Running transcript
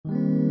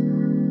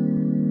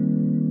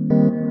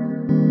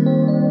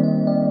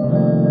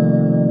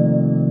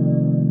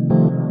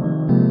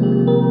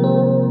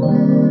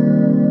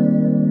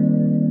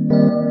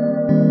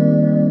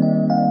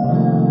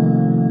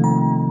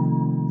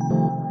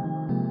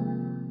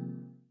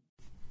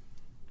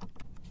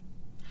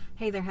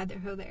Hey there, Heather,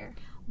 ho there.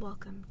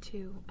 Welcome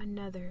to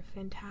another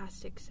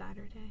fantastic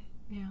Saturday.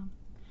 Yeah.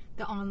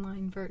 The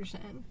online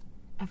version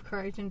of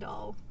Courage and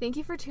Doll. Thank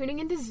you for tuning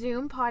into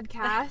Zoom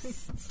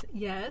podcasts.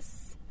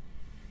 Yes.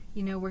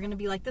 You know, we're going to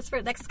be like this for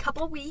the next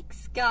couple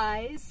weeks,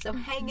 guys. So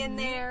hang in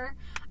there.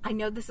 I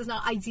know this is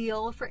not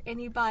ideal for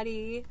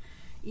anybody.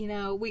 You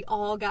know, we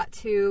all got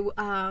to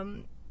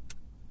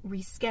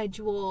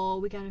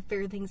reschedule. We got to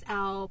figure things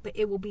out, but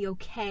it will be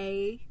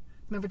okay.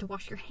 Remember to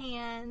wash your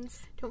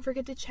hands. Don't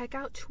forget to check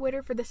out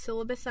Twitter for the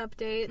syllabus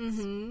updates.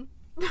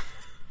 Mm-hmm.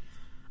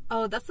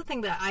 Oh, that's the thing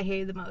that I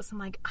hated the most. I'm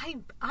like, I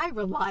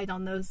relied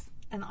on those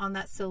and on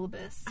that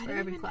syllabus for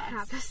every class. I didn't even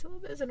have a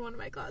syllabus in one of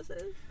my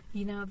classes.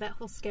 You know, that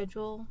whole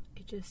schedule,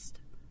 that's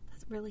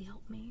really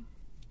helped me.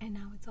 And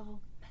now it's all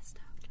messed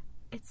up.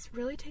 It's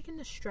really taken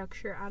the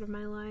structure out of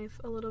my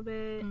life a little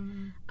bit.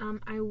 Mm-hmm.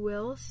 I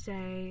will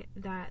say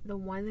that the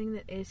one thing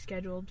that is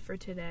scheduled for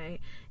today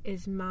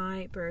is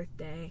my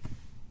birthday.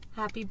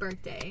 Happy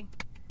birthday.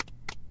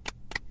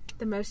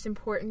 The most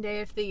important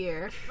day of the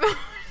year.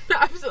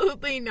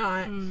 Absolutely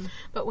not.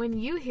 But when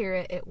you hear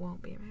it, it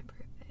won't be my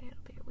birthday.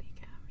 It'll be a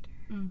week after.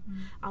 Mm-hmm.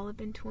 I'll have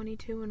been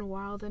 22 and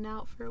wild and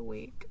out for a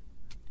week.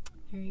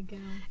 There you go.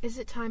 Is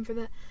it time for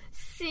the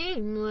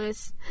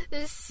seamless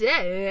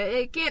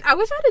second? I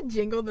wish I had a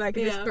jingle that I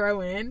could just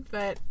throw in,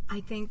 but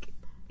I think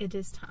it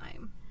is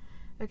time.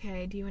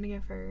 Okay, do you want to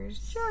go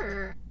first?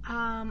 Sure.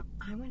 I'm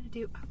going to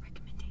do a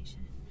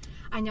recommendation.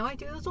 I know I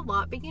do this a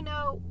lot, but you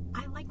know,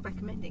 I like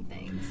recommending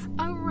things.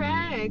 A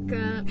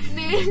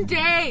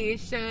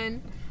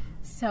recommendation.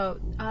 So,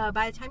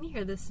 by the time you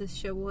hear this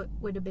show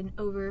would have been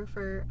over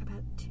for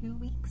about 2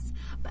 weeks.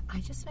 But I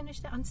just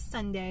finished it on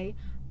Sunday,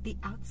 The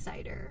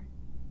Outsider.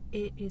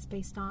 It is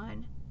based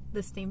on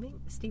the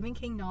Stephen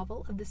King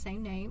novel of the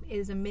same name. It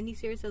is a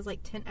miniseries that has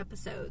like 10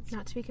 episodes.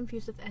 Not to be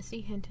confused with S.E.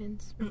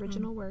 Hinton's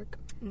original work.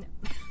 No.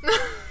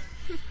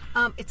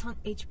 It's on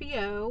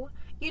HBO.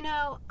 You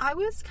know, I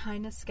was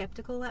kind of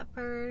skeptical at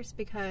first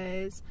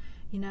because,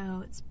 you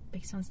know, it's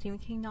based on Stephen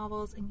King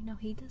novels, and, you know,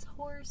 he does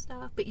horror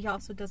stuff, but he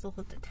also does a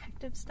little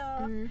detective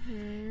stuff.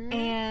 Mm-hmm.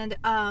 And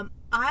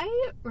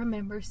I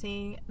remember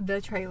seeing the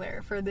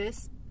trailer for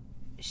this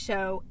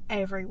show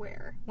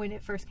everywhere when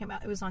it first came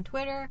out. It was on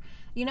Twitter.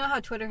 You know how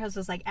Twitter has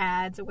those, like,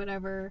 ads or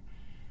whatever?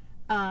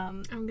 I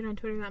don't get on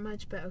Twitter that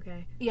much, but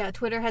okay. Yeah,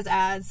 Twitter has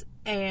ads,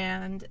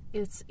 and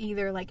it's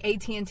either like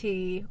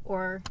AT&T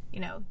or, you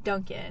know,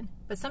 Dunkin'.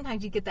 But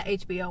sometimes you get the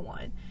HBO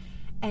one.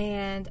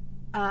 And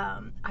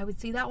I would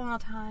see that one all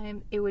the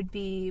time. It would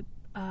be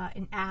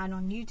an ad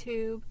on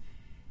YouTube.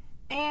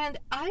 And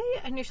I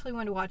initially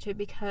wanted to watch it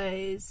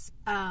because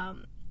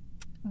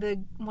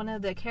one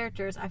of the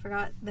characters, I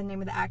forgot the name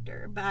of the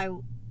actor, but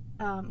you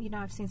know,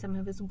 I've seen some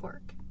of his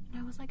work.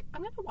 And I was like,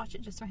 I'm going to watch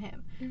it just for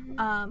him. Mm-hmm.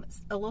 A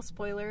little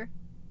spoiler,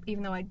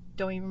 even though I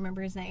don't even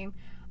remember his name.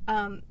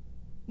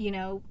 You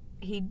know,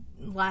 he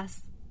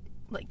lasts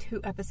like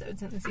 2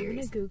 episodes in the series. I'm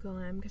going to Google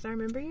him because I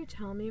remember you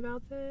telling me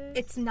about this.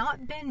 It's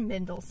not Ben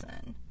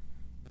Mendelsohn,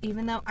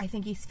 even though I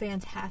think he's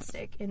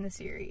fantastic in the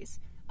series.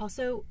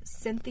 Also,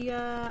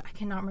 Cynthia, I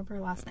cannot remember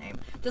her last name.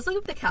 Just look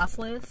up the cast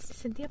list.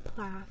 Cynthia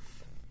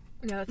Plath.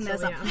 No, it's No,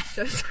 Cynthia. I'm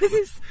so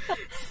sorry.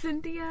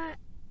 Cynthia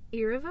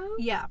Erivo?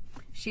 Yeah,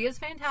 she is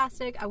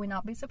fantastic. I would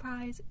not be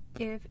surprised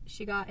if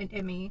she got an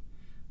Emmy.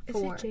 Is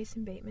it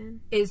Jason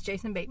Bateman? Is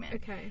Jason Bateman.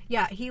 Okay.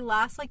 Yeah, he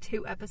lasts like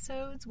 2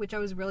 episodes, which I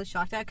was really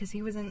shocked at because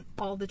he was in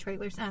all the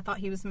trailers and I thought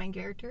he was the main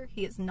character.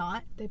 He is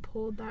not. They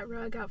pulled that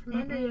rug out from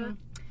under you.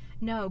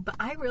 No, but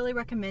I really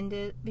recommend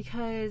it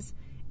because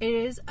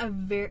it's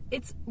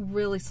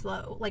really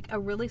slow. Like a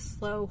really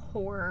slow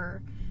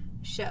horror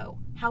show.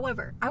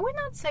 However, I would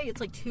not say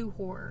it's like too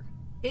horror.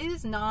 It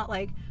is not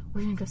like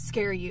we're gonna go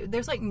scare you.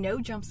 There's like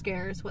no jump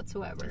scares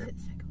whatsoever. Is it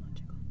psychological?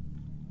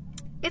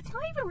 It's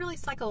not even really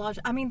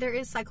psychological. I mean, there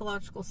is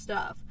psychological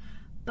stuff,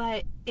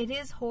 but it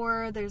is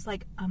horror. There's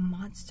like a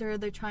monster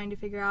they're trying to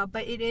figure out,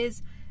 but it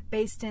is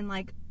based in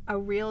like a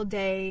real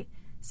day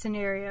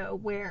scenario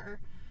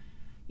where,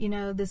 you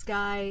know, this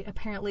guy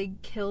apparently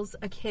kills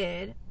a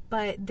kid,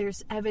 but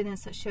there's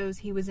evidence that shows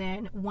he was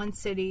in one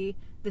city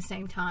the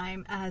same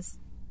time as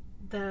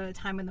the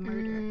time of the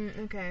murder.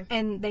 Okay.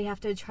 And they have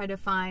to try to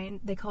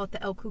find, they call it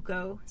the El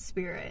Cuco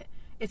spirit.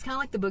 It's kind of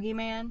like the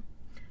boogeyman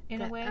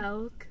in a way.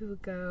 El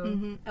Cuco.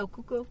 Mm-hmm. El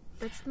Cuco.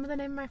 That's the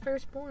name of my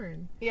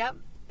firstborn. Yep.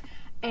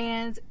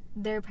 And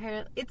their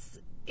parent,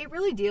 it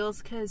really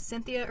deals because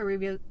Cynthia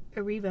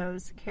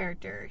Erivo's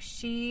character,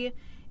 she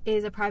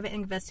is a private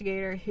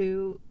investigator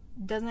who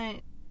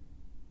doesn't,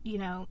 you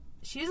know,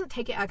 she doesn't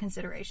take it out of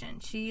consideration.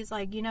 She's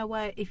like, you know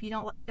what, if you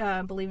don't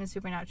believe in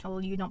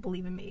supernatural, you don't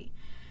believe in me.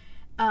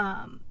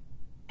 And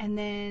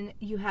then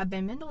you have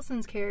Ben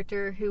Mendelsohn's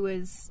character who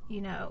is,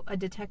 you know, a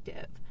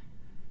detective.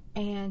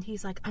 And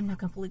he's like, I'm not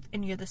going to believe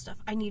any of this stuff.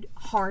 I need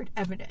hard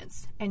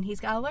evidence. And he's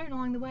got to learn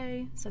along the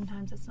way.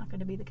 Sometimes that's not going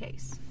to be the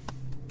case.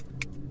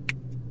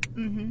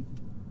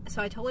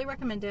 So I totally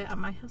recommend it. I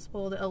might have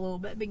spoiled it a little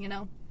bit, but, you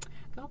know,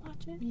 go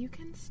watch it. You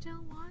can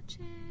still watch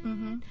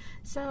it.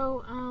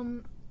 So,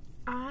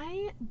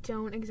 I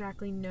don't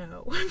exactly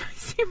know what my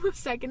seamless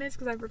second is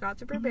because I forgot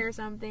to prepare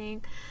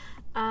something.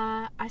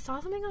 I saw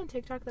something on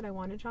TikTok that I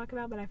wanted to talk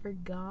about, but I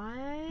forgot.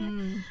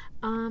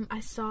 I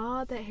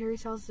saw that Harry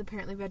Styles is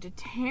apparently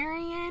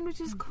vegetarian,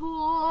 which is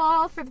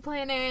cool for the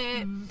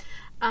planet.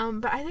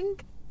 But I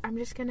think I'm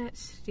just gonna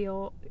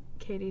steal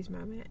Katie's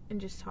moment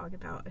and just talk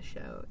about a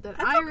show that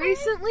I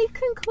recently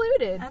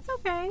concluded. That's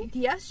okay.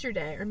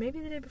 Yesterday, or maybe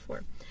the day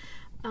before.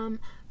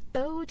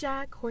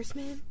 BoJack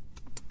Horseman.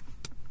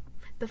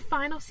 The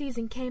final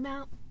season came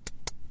out.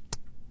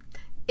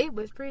 It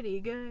was pretty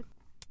good.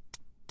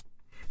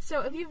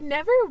 So if you've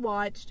never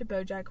watched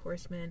BoJack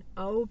Horseman,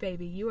 oh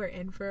baby, you are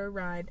in for a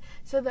ride.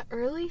 So the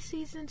early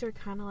seasons are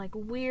kind of like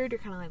weird. You're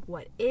kind of like,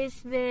 what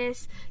is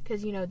this?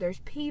 Because, you know, there's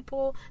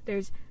people.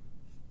 There's,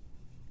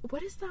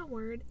 what is that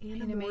word?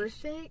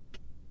 Anamorphic?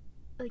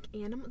 Like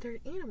they're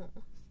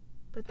animals.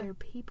 But they're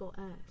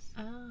people-esque.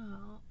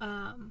 Oh.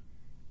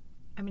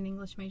 I'm an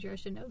English major. I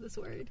should know this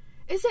word.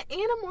 Is it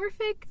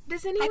anamorphic?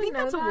 Does anyone know that? I think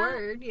that's a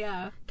word,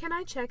 yeah. Can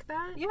I check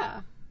that?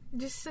 Yeah.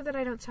 Just so that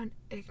I don't sound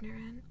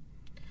ignorant.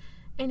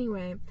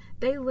 Anyway,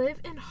 they live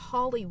in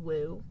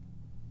Hollywood,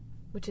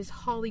 which is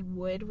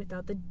Hollywood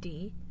without the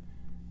D.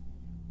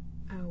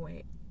 Oh,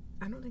 wait.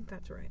 I don't think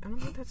that's right. I don't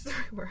think that's the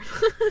right word.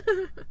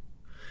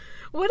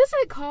 What is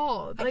it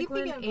called? I like keep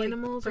thinking when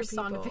animals like or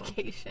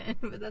personification,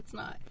 but that's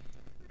not.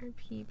 Or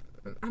people.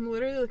 I'm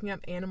literally looking up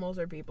animals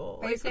or people.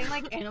 Are you saying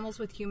like animals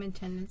with human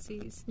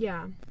tendencies?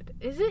 Yeah.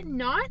 Is it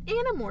not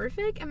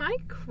anamorphic? Am I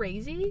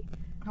crazy?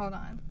 Hold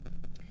on.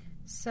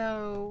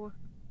 So,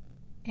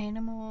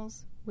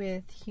 animals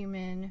with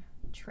human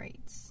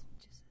traits.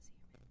 Just as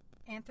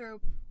human.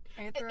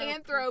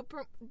 Anthropomorph.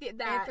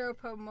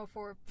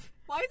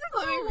 Why is it so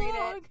Let me read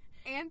long? it.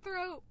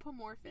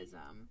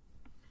 Anthropomorphism.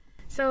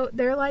 So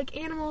they're like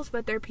animals,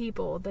 but they're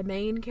people. The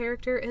main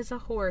character is a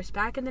horse.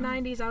 Back in the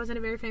 90s, I was in a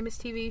very famous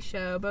TV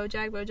show,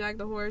 BoJack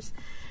the horse.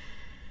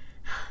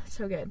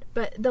 So good.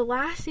 But the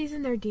last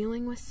season, they're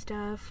dealing with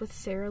stuff with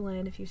Sarah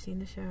Lynn, if you've seen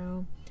the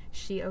show.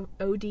 She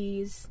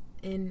ODs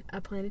in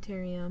a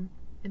planetarium,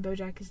 and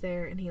BoJack is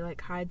there, and he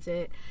like hides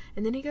it.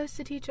 And then he goes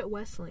to teach at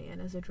Wesleyan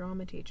as a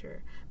drama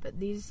teacher. But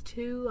these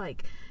two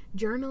like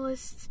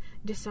journalists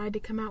decide to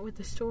come out with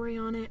a story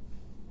on it.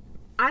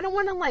 I don't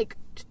want to like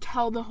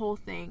tell the whole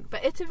thing,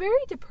 but it's a very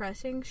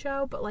depressing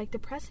show, but like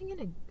depressing in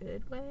a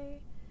good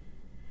way.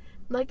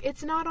 Like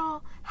it's not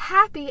all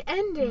happy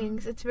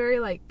endings. It's very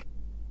like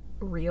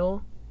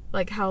real,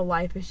 like how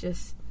life is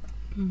just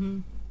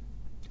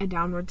a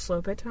downward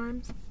slope at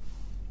times.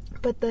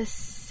 But the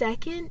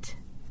second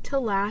to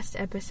last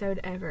episode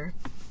ever,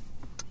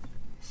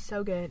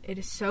 so good. It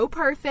is so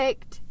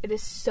perfect. It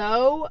is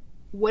so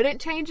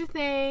wouldn't change a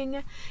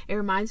thing. It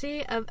reminds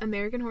me of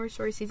American Horror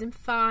Story Season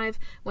 5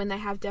 when they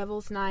have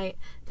Devil's Night,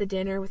 the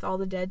dinner with all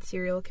the dead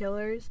serial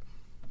killers.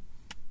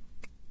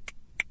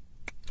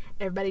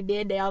 Everybody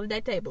dead, they all at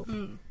that table.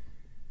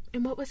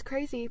 And what was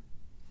crazy,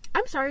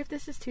 I'm sorry if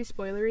this is too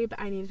spoilery,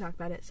 but I need to talk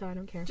about it, so I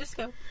don't care. Just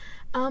go.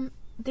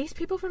 These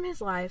people from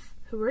his life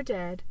who are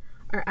dead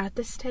are at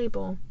this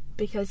table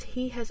because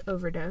he has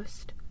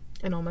overdosed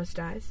and almost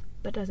dies,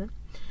 but doesn't.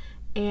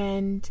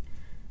 And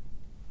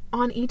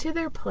on each of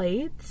their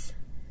plates,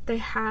 they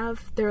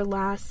have their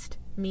last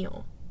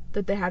meal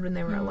that they had when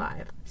they were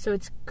alive. So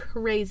it's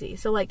crazy.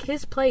 So, like,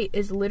 his plate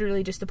is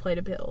literally just a plate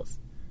of pills.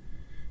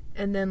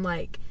 And then,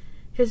 like,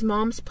 his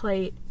mom's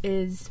plate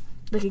is,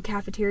 like, a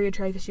cafeteria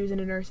tray because she was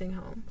in a nursing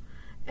home.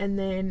 And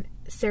then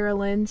Sarah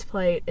Lynn's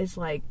plate is,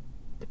 like,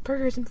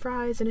 burgers and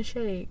fries and a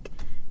shake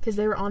because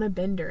they were on a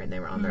bender and they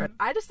were on their own.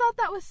 I just thought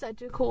that was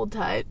such a cool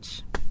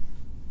touch.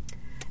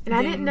 And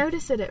I didn't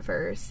notice it at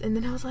first. And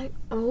then I was like,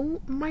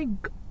 oh my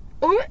god.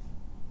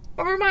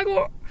 Oh my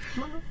god.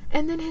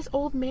 And then his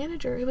old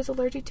manager, who was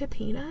allergic to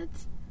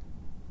peanuts,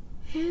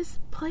 his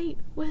plate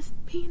was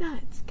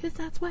peanuts because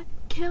that's what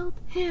killed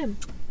him.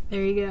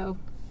 There you go.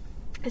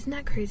 Isn't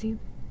that crazy?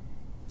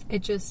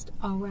 It just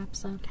all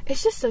wraps up.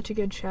 It's just such a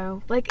good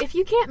show. Like, if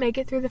you can't make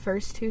it through the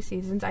first 2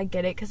 seasons, I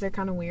get it because they're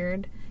kind of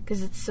weird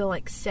because it's still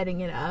like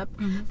setting it up.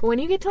 But when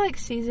you get to like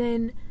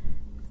season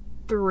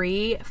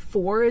 3,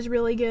 4 is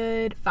really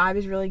good, 5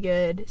 is really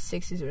good,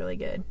 6 is really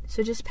good.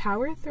 So just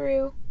power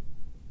through.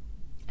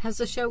 Has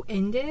the show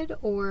ended,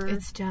 or?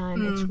 It's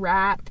done. It's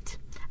wrapped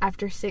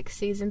after 6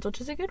 seasons,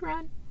 which is a good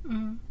run.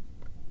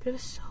 But it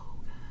was so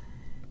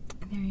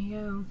good. There you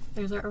go.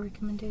 There's our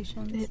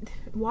recommendations.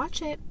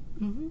 Watch it.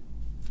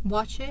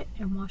 Watch it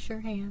and wash your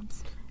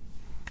hands.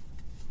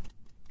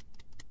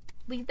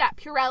 Leave that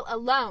Purell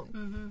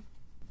alone.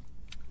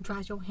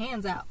 Dry your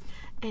hands out.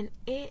 And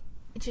it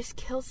just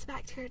kills the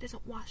bacteria. It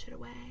doesn't wash it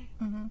away.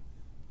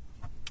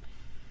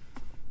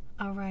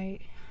 All right.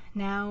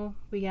 Now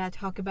we gotta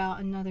talk about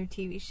another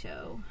TV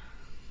show.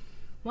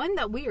 One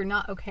that we are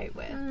not okay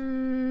with.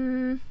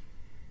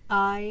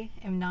 I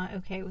am not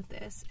okay with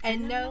this.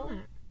 And no,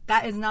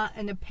 that is not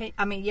an opinion.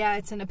 I mean, yeah,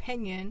 it's an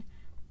opinion,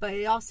 but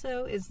it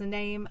also is the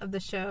name of the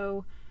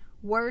show.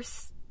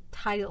 Worst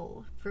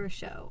title for a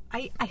show.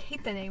 I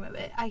hate the name of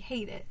it. I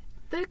hate it.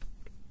 The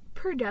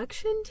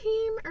production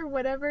team or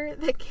whatever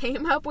that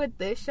came up with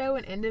this show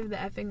and End of the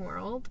Effing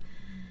World,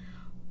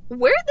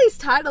 where are these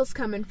titles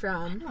coming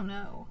from? I don't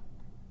know.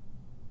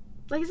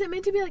 Like, is it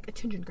meant to be, like,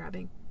 attention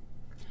grabbing?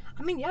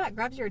 I mean, yeah, it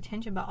grabs your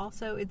attention, but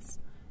also it's...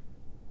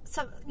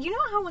 So, you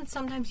know how when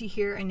sometimes you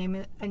hear a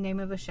name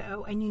of a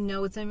show, and you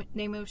know it's a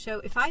name of a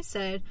show? If I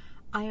said,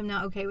 I am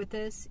not okay with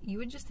this, you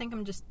would just think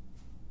I'm just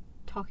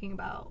talking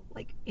about,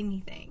 like,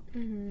 anything.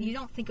 Mm-hmm. You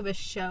don't think of a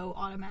show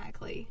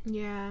automatically.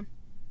 Yeah.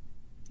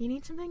 You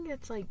need something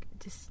that's, like,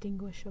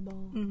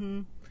 distinguishable.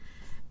 Mm-hmm.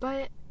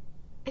 But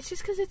it's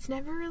just because it's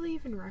never really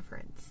even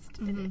referenced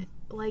in Mm-hmm. it.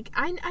 Like,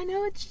 I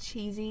know it's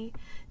cheesy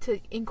to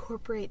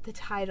incorporate the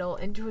title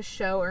into a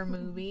show or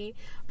movie,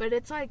 but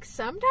it's like,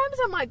 sometimes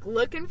I'm like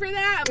looking for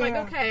that. I'm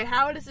like, okay,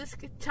 how does this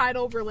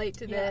title relate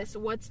to this?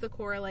 What's the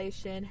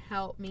correlation?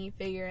 Help me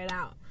figure it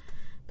out.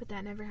 But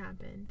that never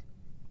happened.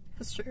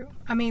 That's true.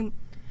 I mean,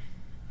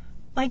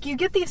 like, you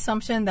get the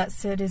assumption that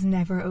Sid is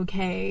never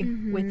okay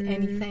with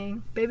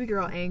anything. Baby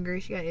girl angry.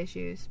 She got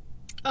issues.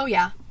 Oh,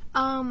 yeah.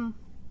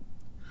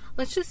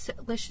 Let's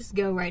just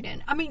go right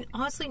in. I mean,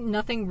 honestly,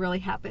 nothing really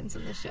happens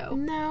in the show.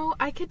 No,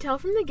 I could tell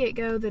from the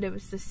get-go that it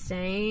was the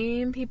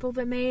same people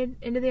that made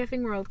Into the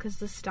Effing World, because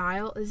the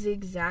style is the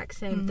exact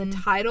same. The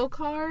title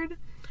card,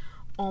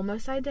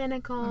 almost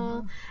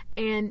identical,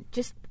 and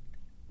just,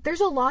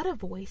 there's a lot of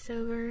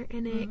voiceover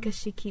in it, because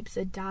she keeps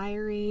a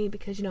diary,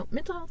 because, you know,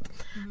 mental health.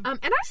 And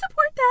I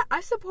support that.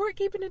 I support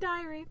keeping a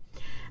diary.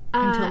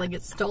 Until it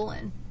gets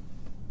stolen.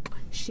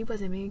 She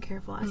wasn't being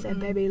careful. I said,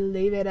 baby,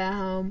 leave it at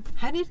home.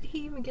 How did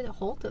he even get a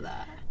hold of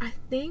that? I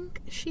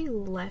think she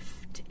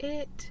left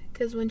it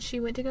because when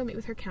she went to go meet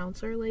with her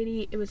counselor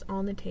lady, it was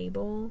on the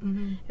table.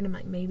 And I'm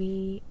like,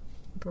 maybe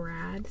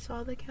Brad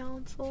saw the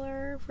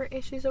counselor for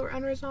issues that were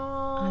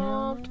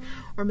unresolved.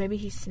 Or maybe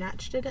he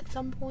snatched it at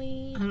some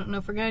point. I don't know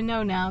if we're going to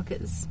know now,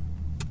 because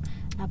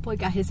that boy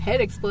got his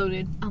head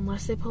exploded.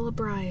 Unless they pull a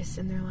Bryce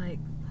and they're like,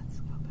 let's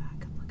go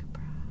back and look at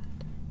Brad.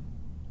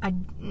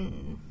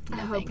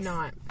 I hope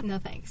not. No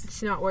thanks.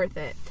 It's not worth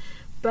it.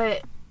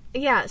 But,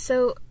 yeah,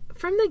 so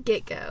from the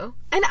get-go,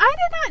 and I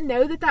did not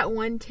know that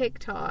one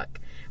TikTok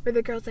where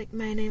the girl's like,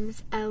 my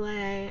name's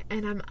L.A.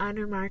 and I'm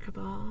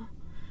unremarkable.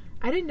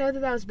 I didn't know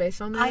that was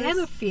based on this. I have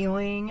a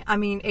feeling. I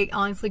mean, it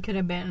honestly could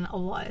have been a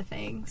lot of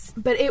things.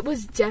 But it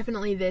was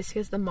definitely this,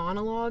 because the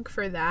monologue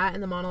for that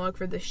and the monologue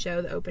for the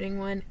show, the opening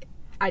one,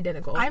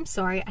 identical. I'm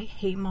sorry. I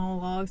hate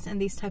monologues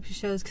and these types of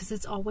shows, because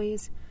it's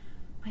always...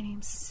 My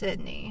name's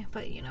Sydney,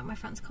 but, you know, my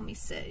friends call me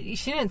Sid.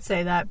 She didn't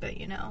say that, but,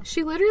 you know.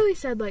 She literally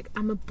said, like,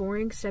 I'm a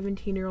boring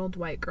 17-year-old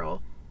white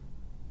girl.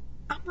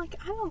 I'm like,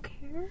 I don't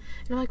care.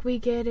 And I'm like, we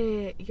get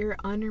it. You're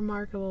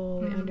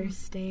unremarkable. We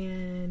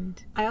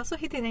understand. I also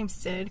hate the name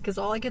Sid, because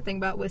all I could think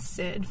about was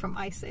Sid from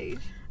Ice Age.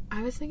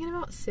 I was thinking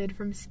about Sid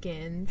from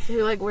Skins,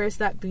 who, like, wears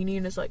that beanie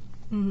and is like...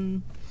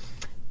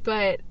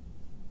 But,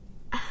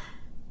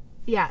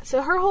 yeah,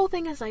 so her whole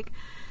thing is, like...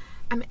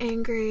 I'm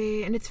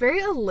angry, and it's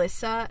very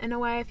Alyssa in a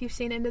way, if you've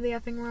seen Into the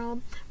Effing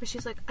World, where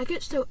she's like, I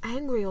get so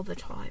angry all the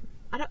time.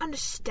 I don't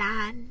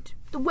understand.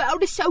 The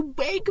world is so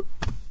big.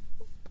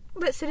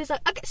 But Sid is like,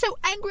 I get so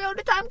angry all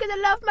the time because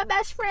I love my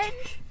best friend.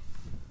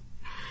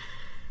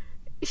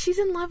 She's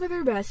in love with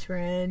her best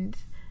friend.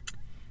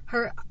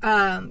 Her,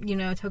 you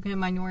know, token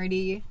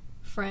minority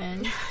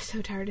friend.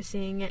 So tired of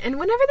seeing it. And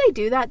whenever they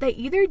do that, they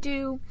either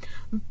do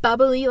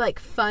bubbly, like,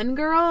 fun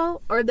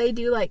girl, or they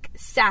do, like,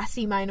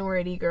 sassy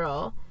minority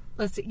girl.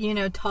 Let's see, you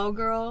know, tall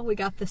girl. We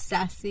got the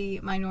sassy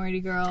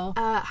minority girl.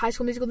 High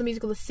School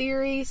Musical, the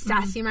series,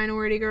 sassy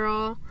minority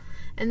girl.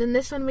 And then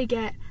this one we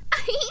get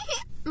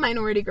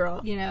minority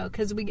girl. You know,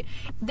 because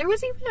there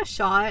was even a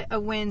shot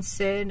of when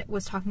Sid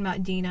was talking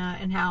about Dina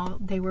and how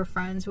they were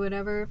friends or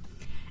whatever.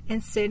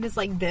 And Sid is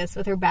like this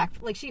with her back.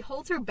 Like, she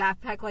holds her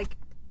backpack like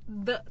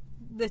the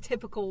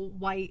typical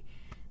white,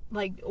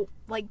 like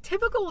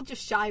typical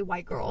just shy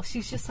white girl.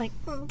 She's just like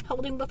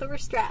holding both of her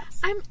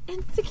straps. I'm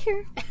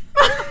insecure.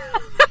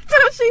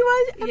 That's how she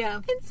was. Yeah.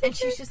 Insecure. And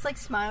she's just like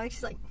smiling.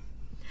 She's like...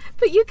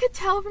 But you could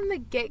tell from the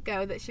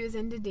get-go that she was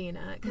into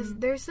Dina, because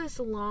there's this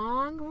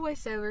long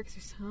voiceover, because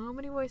there's so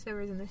many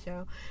voiceovers in the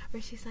show,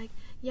 where she's like,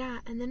 yeah,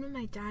 and then when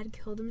my dad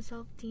killed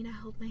himself, Dina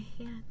held my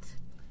hand.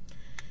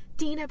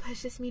 Dina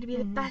pushes me to be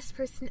the best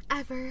person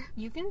ever.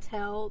 You can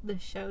tell the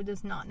show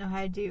does not know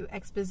how to do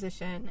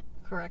exposition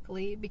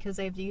correctly, because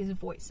they have to use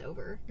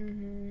voiceover.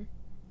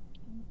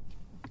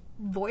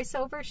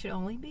 Voiceover should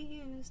only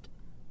be used,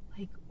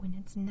 like, when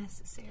it's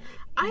necessary.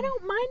 I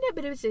don't mind it,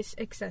 but it was just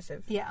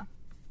excessive. Yeah.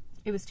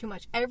 It was too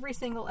much. Every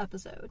single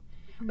episode.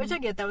 Which I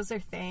get, that was their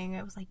thing.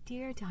 It was like,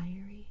 Dear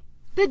Diary.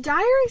 The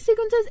diary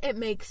sequences, it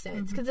makes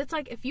sense. Because it's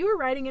like, if you were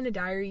writing in a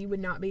diary, you would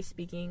not be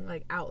speaking,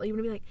 like, out. You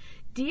would be like,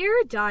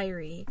 Dear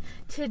Diary,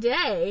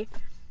 today.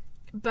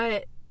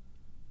 But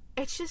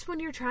it's just when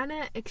you're trying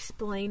to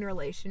explain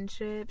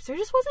relationships, there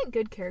just wasn't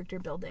good character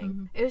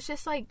building. It was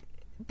just like,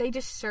 they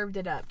just served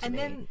it up to me.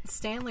 And then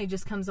Stanley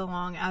just comes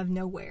along out of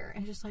nowhere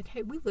and just like,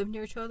 hey, we live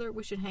near each other,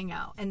 we should hang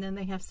out. And then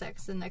they have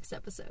sex the next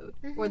episode.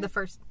 Or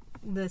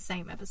the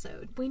same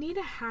episode. We need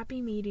a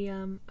happy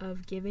medium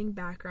of giving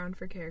background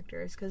for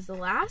characters, because the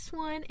last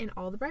one, In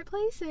All the Bright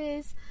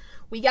Places,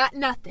 we got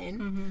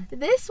nothing.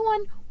 This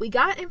one, we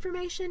got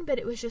information, but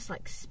it was just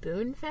like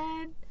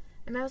spoon-fed.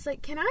 And I was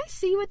like, can I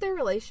see what their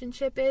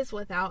relationship is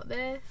without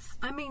this?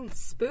 I mean,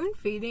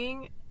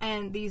 spoon-feeding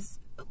and these...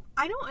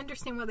 I don't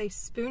understand why they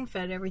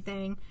spoon-fed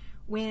everything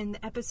when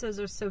the episodes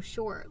are so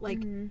short.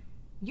 Like,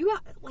 you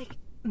got, like,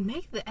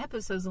 make the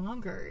episodes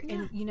longer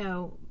and, you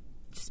know,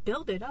 just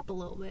build it up a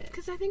little bit.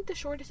 Because I think the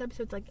shortest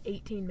episode's like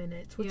 18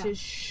 minutes, which is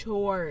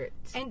short.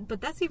 But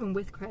that's even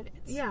with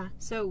credits. Yeah.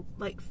 So,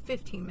 like,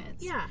 15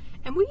 minutes. Yeah.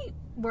 And we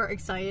were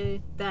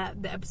excited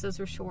that the episodes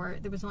were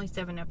short. There was only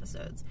 7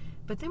 episodes.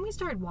 But then we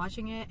started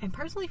watching it, and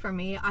personally for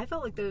me, I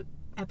felt like the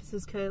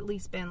episodes could at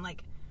least been,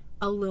 like,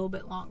 a little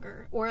bit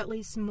longer, or at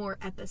least more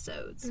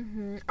episodes.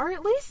 Or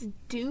at least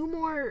do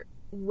more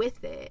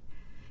with it.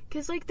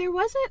 Because, like,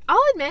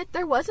 I'll admit,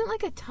 there wasn't,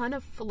 like, a ton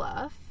of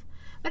fluff,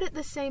 but at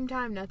the same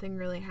time, nothing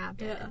really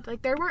happened. Yeah.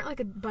 Like, there weren't, like,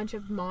 a bunch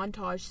of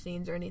montage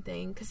scenes or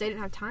anything, because they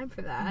didn't have time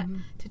for that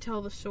to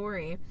tell the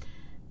story.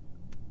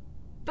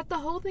 But the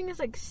whole thing is,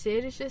 like,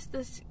 Sid is just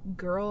this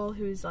girl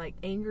who's, like,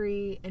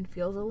 angry and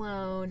feels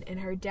alone, and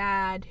her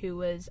dad, who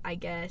was, I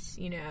guess,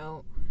 you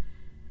know,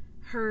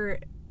 her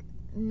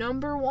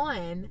number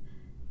one,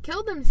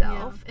 killed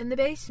himself in the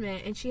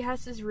basement, and she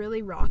has this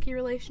really rocky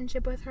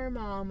relationship with her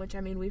mom, which,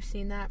 I mean, we've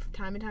seen that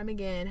time and time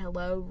again.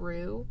 Hello,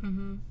 Rue.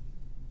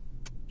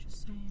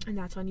 Just saying. And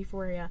that's on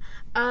Euphoria.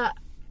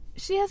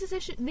 She has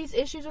these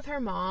issues with her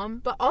mom,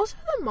 but also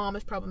the mom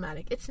is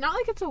problematic. It's not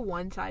like it's a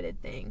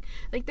one-sided thing.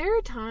 Like, there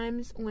are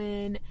times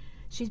when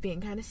she's being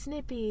kind of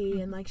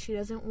snippy and, like, she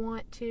doesn't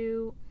want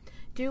to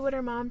do what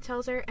her mom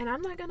tells her, and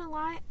I'm not gonna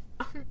lie,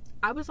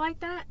 I was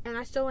like that, and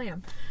I still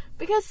am.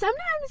 Because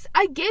sometimes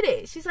I get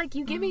it. She's like,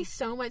 you give me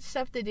so much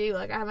stuff to do.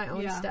 Like, I have my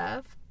own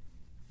stuff.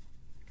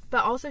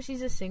 But also,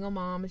 she's a single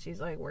mom, and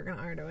she's, like, working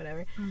hard or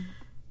whatever.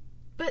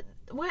 But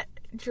what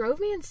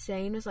drove me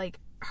insane was, like,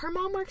 her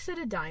mom works at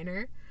a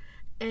diner,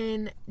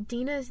 and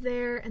Dina's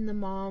there, and the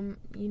mom,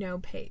 you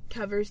know,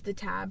 covers the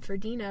tab for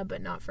Dina,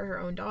 but not for her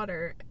own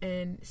daughter.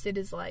 And Sid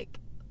is like,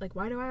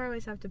 why do I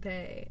always have to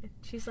pay?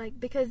 She's like,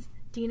 because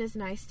Dina's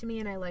nice to me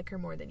and I like her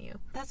more than you.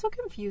 That's what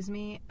confused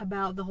me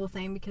about the whole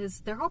thing, because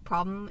their whole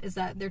problem is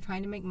that they're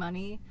trying to make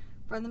money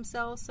for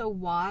themselves. So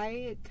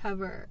why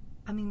cover,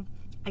 I mean,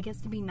 I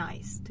guess to be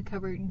nice, to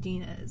cover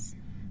Dina's,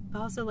 but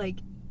also, like,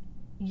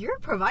 you're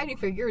providing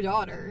for your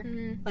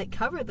daughter. Like,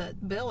 cover the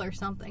bill or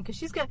something,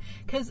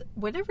 because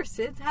whatever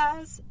Sid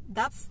has,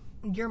 that's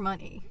your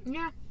money.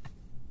 Yeah.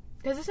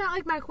 Because it's not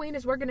like my queen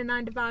is working a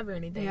 9 to 5 or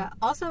anything. Yeah.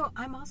 Also,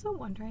 I'm also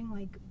wondering,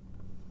 like,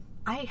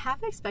 I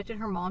have expected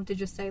her mom to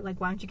just say, like,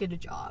 why don't you get a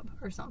job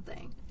or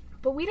something.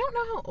 But we don't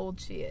know how old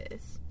she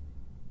is.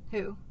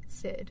 Who?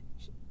 Sid.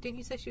 Didn't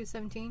you say she was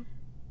 17?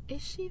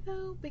 Is she,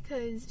 though?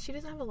 Because she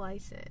doesn't have a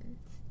license.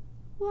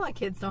 A lot of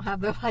kids don't have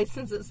their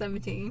license at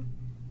 17.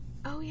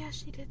 Oh, yeah,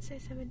 she did say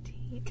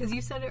 17. Because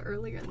you said it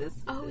earlier.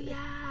 Oh,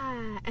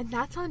 yeah. And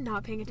that's on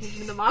not paying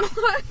attention to the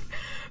monologue.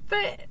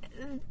 But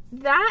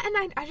that,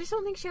 and I just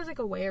don't think she has, like,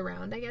 a way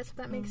around, I guess, if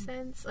that makes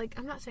sense. Like,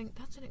 I'm not saying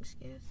that's an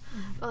excuse.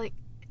 But, like,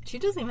 she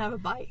doesn't even have a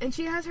bike. And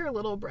she has her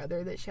little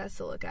brother that she has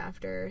to look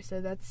after,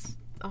 so that's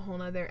a whole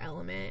nother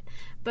element.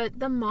 But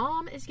the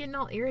mom is getting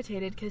all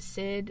irritated because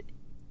Sid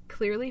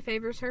clearly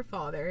favors her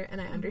father, and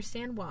I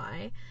understand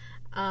why.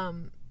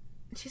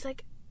 She's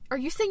like, are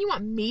you saying you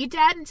want me,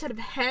 Dad, instead of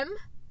him?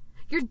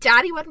 Your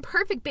daddy wasn't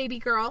perfect, baby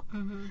girl.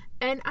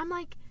 And I'm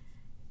like,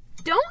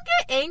 don't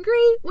get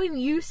angry when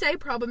you say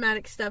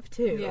problematic stuff,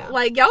 too. Yeah.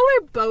 Like, y'all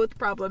are both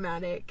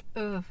problematic.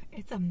 Ugh,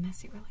 it's a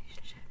messy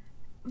relationship.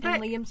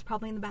 And Liam's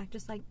probably in the back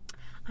just like,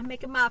 I'm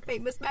making my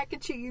famous mac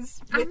and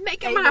cheese. I'm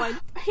making my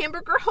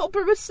hamburger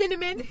helper with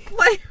cinnamon.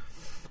 Like,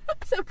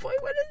 what's the point?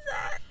 What is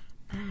that?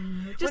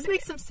 Just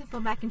make some simple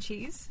mac and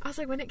cheese. I was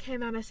like, when it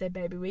came out, I said,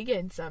 baby, we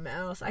getting something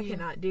else. I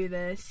cannot do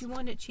this. If you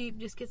want it cheap,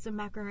 just get some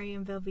macaroni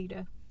and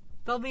Velveeta.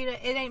 Velveeta,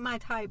 it ain't my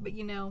type, but,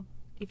 you know,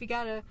 if you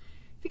gotta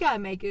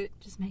make it,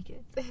 just make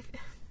it.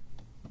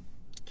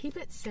 Keep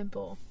it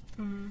simple.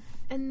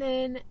 And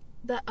then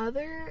the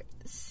other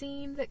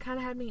scene that kind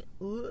of had me,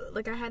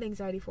 like, I had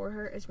anxiety for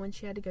her, is when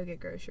she had to go get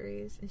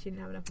groceries and she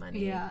didn't have enough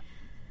money. Yeah.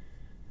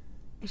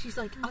 And she's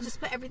like, I'll just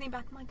put everything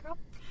back. I'm like, girl,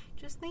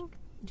 just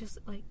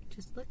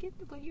look at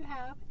what you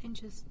have and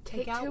just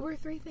take out 2 or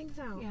 3 things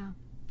out. Yeah.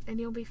 And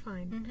you'll be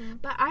fine.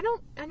 But I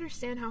don't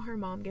understand how her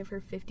mom gave her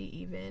 50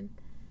 even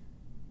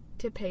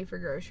to pay for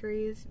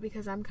groceries,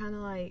 because I'm kind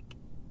of like,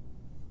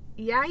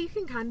 yeah, you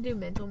can kind of do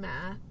mental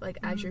math, like,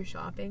 as you're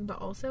shopping, but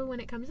also when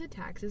it comes to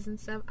taxes and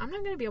stuff, I'm not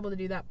going to be able to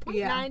do that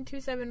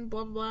 0.927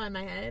 blah, blah, blah in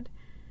my head.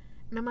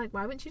 And I'm like,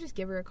 why wouldn't you just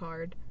give her a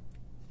card?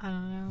 I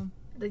don't know.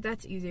 Like,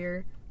 that's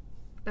easier.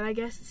 But I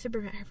guess it's to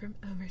prevent her from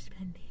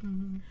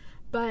overspending.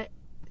 But,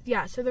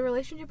 yeah, so the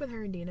relationship with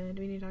her and Dina,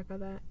 do we need to talk about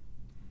that?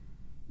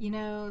 You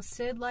know,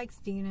 Sid likes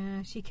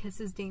Dina. She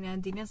kisses Dina.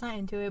 Dina's not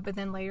into it, but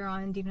then later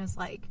on, Dina's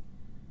like,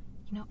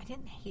 you know, I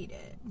didn't hate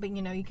it. But,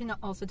 you know, you can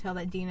also tell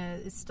that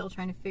Dina is still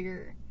trying to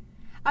figure...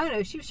 I don't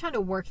know, she was trying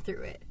to work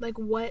through it. Like,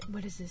 what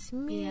does this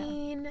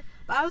mean? Yeah.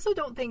 But I also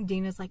don't think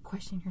Dina's, like,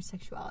 questioning her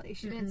sexuality.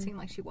 She didn't seem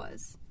like she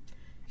was.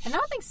 And I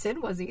don't think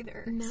Sid was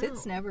either. No.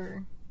 Sid's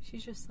never...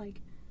 She's just like,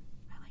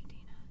 I like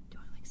Dina. Do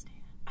I like Stan?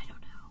 I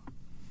don't know.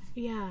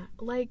 Yeah,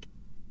 like,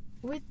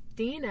 with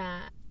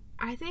Dina,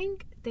 I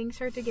think things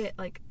start to get,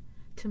 like,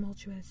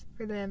 tumultuous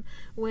for them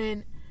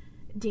when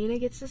Dina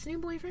gets this new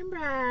boyfriend,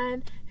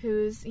 Brad,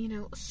 who's, you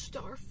know, a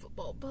star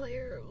football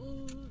player.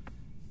 Ooh.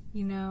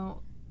 You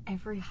know,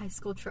 every high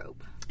school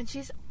trope. And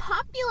she's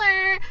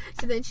popular,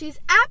 so then she's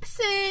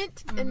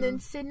absent. And then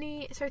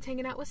Sydney starts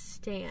hanging out with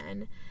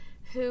Stan,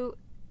 who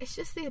is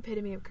just the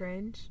epitome of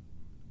cringe.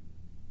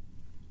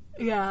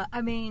 Yeah,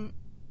 I mean,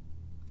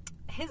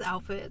 his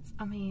outfits,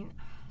 I mean,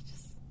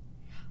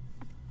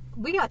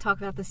 we gotta talk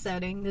about the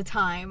setting, the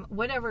time,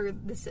 whatever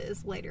this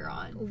is later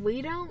on.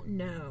 We don't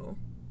know.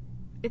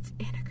 It's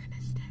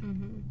anachronistic.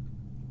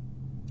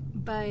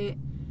 But,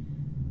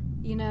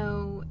 you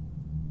know,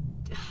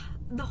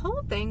 the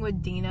whole thing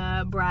with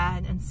Dina,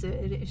 Brad, and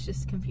Sid is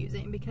just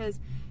confusing because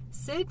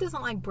Sid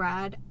doesn't like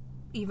Brad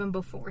even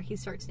before he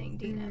starts seeing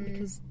Dina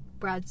because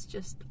Brad's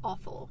just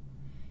awful.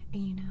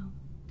 And, you know,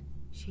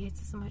 she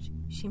hates it so much,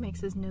 she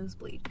makes his nose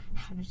bleed.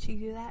 How did she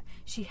do that?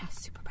 She has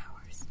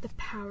superpowers. The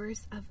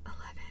powers of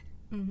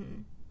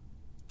 11.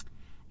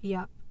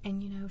 Yep.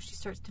 And, you know, she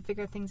starts to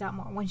figure things out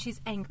more. When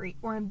she's angry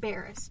or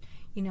embarrassed,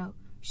 you know,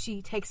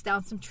 she takes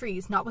down some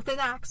trees, not with an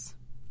axe,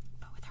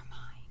 but with her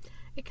mind.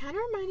 It kind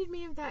of reminded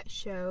me of that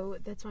show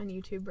that's on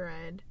YouTube,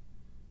 Red,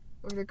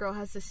 where the girl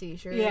has the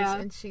seizures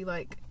and she,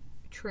 like,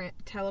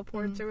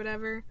 teleports or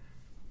whatever.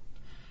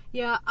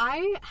 Yeah,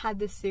 I had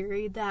this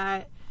theory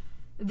that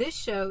this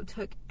show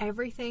took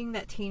everything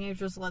that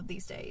teenagers love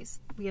these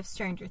days. We have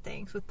Stranger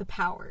Things with the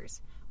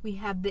powers. We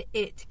have the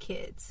It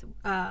kids,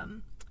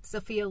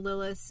 Sophia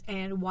Lillis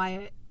and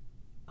Wyatt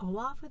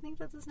Olaf, I think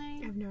that's his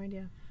name. I have no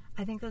idea.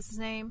 I think that's his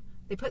name.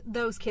 They put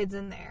those kids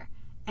in there.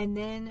 And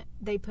then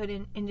they put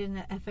in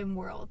Indiana FM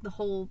World, the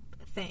whole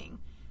thing.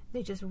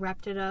 They just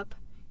wrapped it up,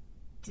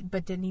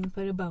 but didn't even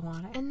put a bow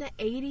on it. And the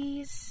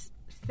 80s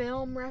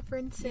film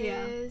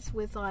references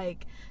with,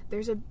 like,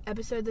 there's an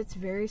episode that's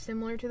very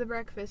similar to The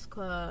Breakfast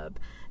Club.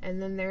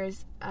 And then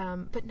there's,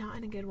 but not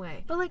in a good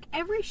way. But, like,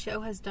 every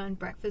show has done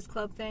Breakfast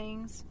Club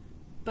things.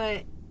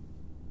 But,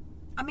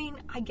 I mean,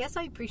 I guess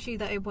I appreciate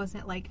that it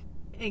wasn't, like,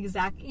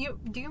 exact. Do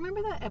you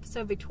remember that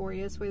episode of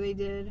Victorious where they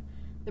did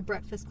the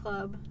Breakfast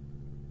Club?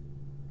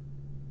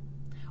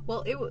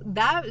 Well,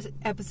 that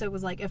episode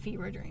was like a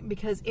fever dream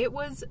because it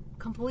was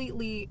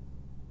completely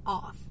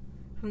off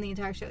from the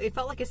entire show. It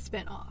felt like a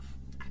spin-off.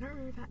 I don't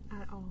remember that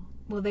at all.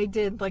 Well, they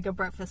did like a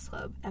Breakfast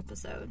Club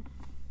episode,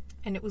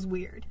 and it was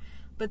weird.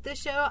 But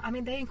this show, I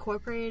mean, they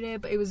incorporated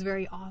it, but it was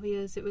very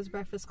obvious it was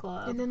Breakfast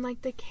Club. And then,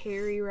 like, the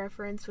Carrie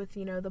reference with,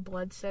 you know, the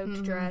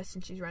blood-soaked dress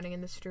and she's running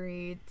in the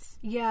streets.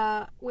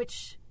 Yeah,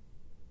 which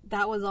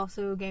that was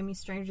also gave me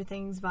Stranger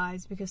Things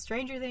vibes because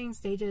Stranger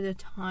Things, they did a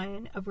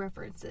ton of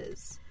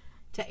references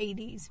to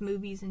 80s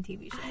movies and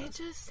TV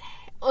shows.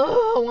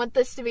 I want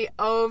this to be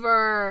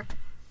over.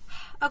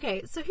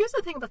 Okay, so here's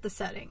the thing about the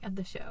setting of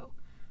the show.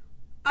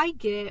 I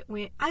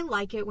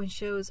like it when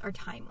shows are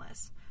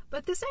timeless. But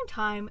at the same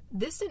time,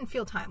 this didn't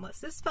feel timeless.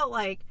 This felt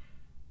like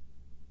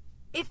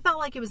it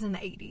was in the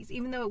 80s,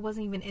 even though it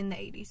wasn't even in the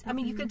 80s. I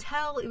mean, you could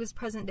tell it was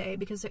present day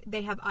because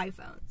they have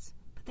iPhones.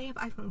 But they have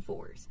iPhone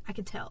 4s. I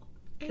could tell.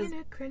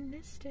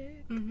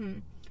 Anachronistic.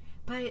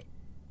 But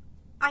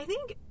I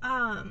think,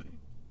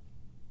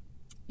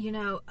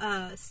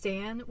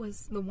 Stan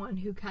was the one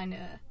who kind of...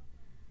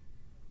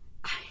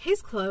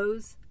 His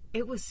clothes,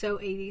 it was so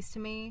 80s to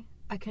me.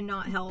 I could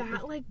not help.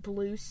 That, like,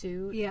 blue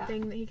suit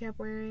thing that he kept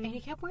wearing. And he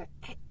kept wearing...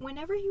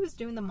 Whenever he was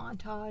doing the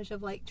montage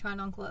of, like, trying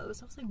on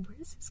clothes, I was like, where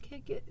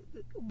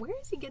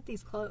does he get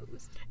these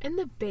clothes? And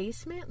the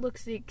basement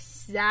looks the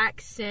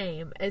exact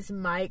same as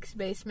Mike's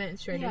basement in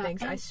Stranger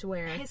Things, I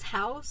swear. His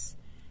house,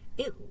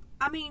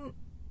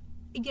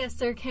 yes,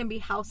 there can be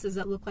houses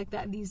that look like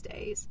that these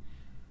days.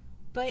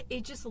 But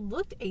it just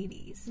looked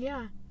 80s.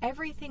 Yeah.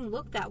 Everything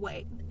looked that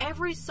way.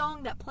 Every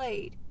song that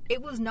played,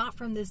 it was not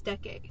from this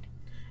decade.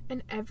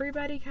 And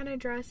everybody kind of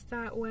dressed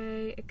that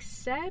way,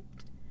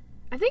 except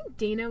I think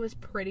Dina was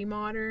pretty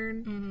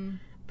modern.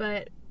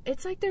 But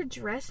it's like they're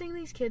dressing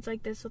these kids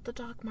like this with the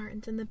Doc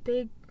Martens and the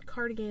big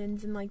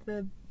cardigans and like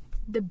the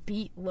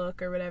beat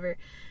look or whatever,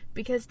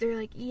 because they're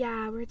like,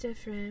 yeah, we're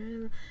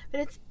different,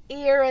 but it's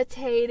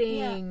irritating.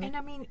 Yeah, and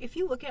I mean, if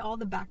you look at all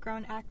the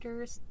background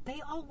actors,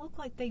 they all look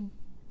like they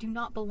do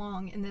not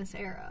belong in this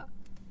era.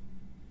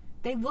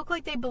 They look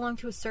like they belong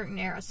to a certain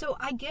era. So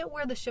I get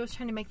where the show's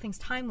trying to make things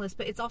timeless,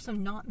 but it's also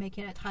not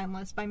making it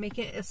timeless by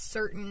making it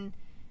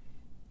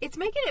it's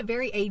making it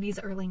very 80s,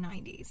 early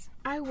 90s.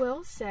 I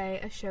will say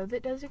a show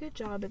that does a good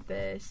job at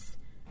this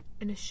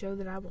in a show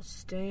that I will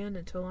stand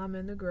until I'm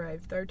in the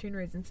grave, 13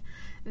 Reasons,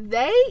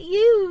 they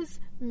use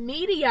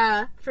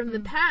media from the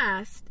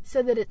past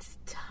so that it's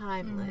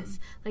timeless.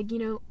 Like, you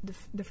know,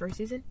 the first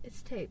season,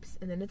 it's tapes,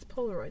 and then it's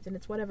Polaroids, and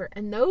it's whatever.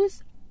 And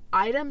those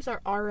items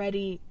are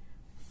already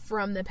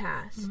from the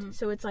past.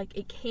 So it's like,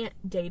 it can't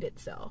date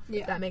itself,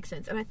 if that makes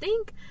sense. And I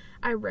think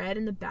I read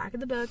in the back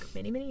of the book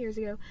many, many years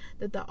ago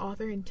that the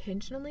author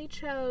intentionally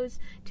chose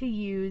to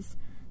use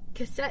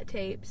cassette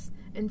tapes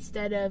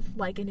instead of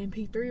like an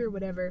MP3 or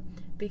whatever,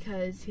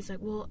 because he's like,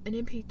 well, an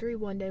MP3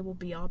 one day will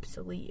be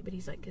obsolete, but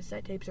he's like,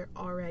 cassette tapes are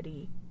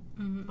already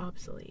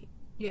obsolete.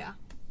 Yeah.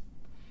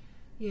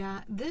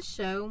 This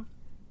show,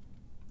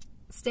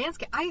 Stan's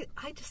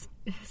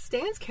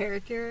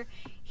character,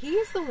 he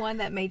is the one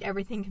that made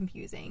everything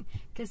confusing,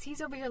 because he's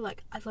over here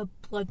like, I love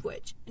Blood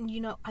Witch, and you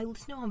know, I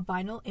listen to on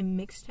vinyl and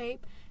mixtape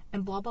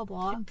and blah blah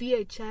blah, and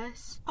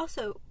VHS.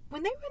 Also,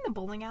 when they were in the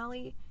bowling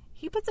alley,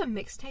 he puts a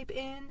mixtape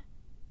in.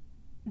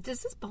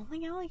 Does this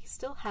bowling alley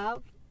still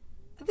have...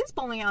 This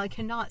bowling alley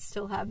cannot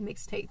still have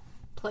mixtape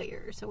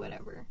players or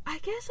whatever. I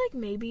guess, like,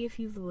 maybe if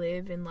you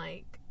live in,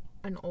 like,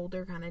 an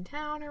older kind of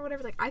town or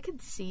whatever, like, I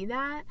could see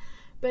that.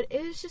 But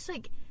it was just,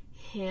 like,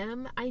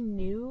 him. I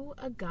knew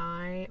a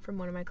guy from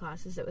one of my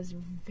classes that was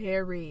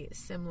very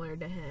similar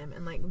to him.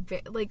 And,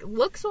 like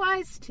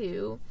looks-wise,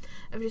 too.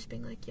 Of just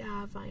being like,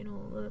 yeah,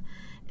 vinyl.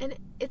 And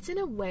it's in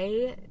a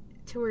way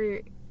to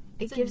where...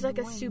 It gives, like,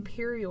 a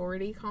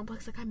superiority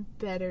complex. Like, I'm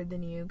better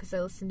than you because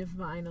I listen to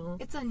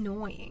vinyl. It's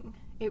annoying.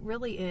 It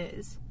really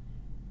is.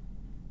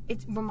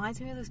 It reminds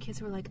me of those kids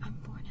who are like, I'm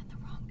born in the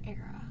wrong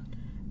era.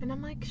 And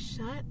I'm like,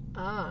 shut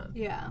up.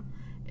 Yeah.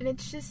 And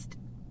it's just...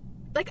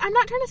 Like, I'm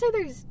not trying to say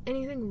there's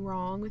anything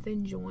wrong with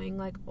enjoying,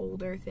 like,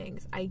 older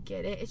things. I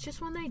get it. It's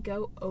just when they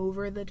go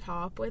over the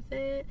top with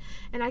it.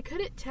 And I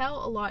couldn't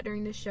tell a lot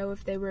during the show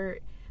if they were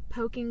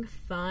poking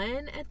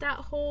fun at that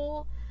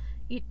whole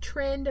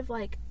trend of,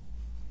 like,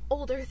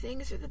 older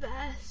things are the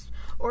best,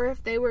 or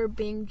if they were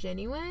being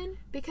genuine,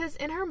 because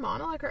in her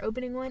monologue, her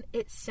opening one,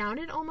 it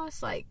sounded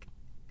almost like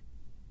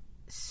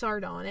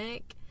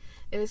sardonic.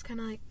 It was kind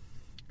of like,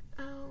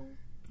 oh,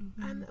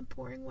 I'm a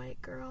boring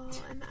white girl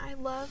and I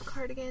love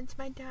cardigans,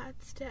 my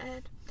dad's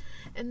dead.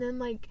 And then,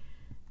 like,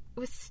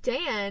 with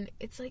Stan,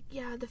 it's like,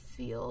 yeah, the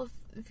feel of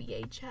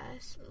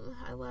VHS,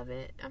 I love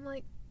it. I'm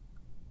like,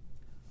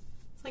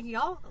 it's like,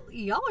 y'all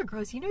are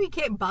gross. You know, you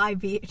can't buy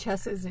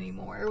VHSs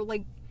anymore.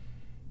 Like,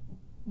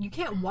 you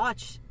can't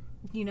watch,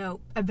 you know,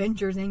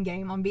 Avengers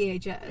Endgame on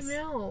VHS.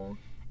 No.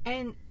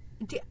 And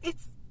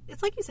it's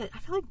like you said, I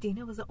feel like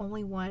Dina was the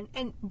only one,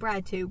 and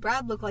Brad too.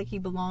 Brad looked like he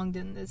belonged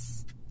in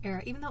this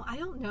era, even though I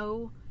don't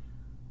know,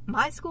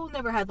 my school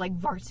never had, like,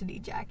 varsity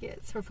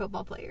jackets for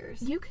football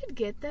players. You could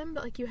get them,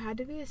 but, like, you had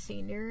to be a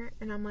senior,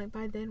 and I'm like,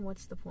 by then,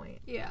 what's the point?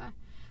 Yeah.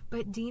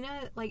 But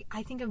Dina, like,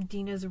 I think of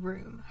Dina's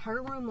room.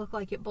 Her room looked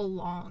like it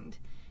belonged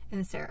in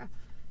this era.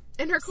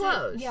 In her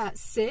clothes.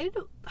 Sid,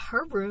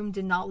 her room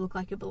did not look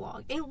like it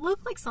belonged. It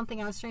looked like something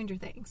out of Stranger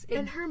Things.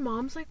 And her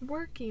mom's, like,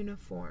 work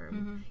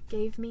uniform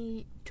gave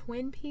me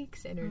Twin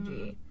Peaks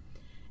energy.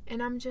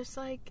 And I'm just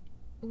like,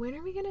 when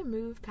are we going to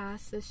move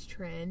past this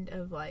trend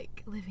of,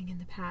 like, living in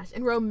the past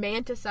and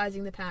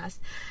romanticizing the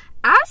past?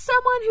 As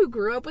someone who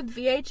grew up with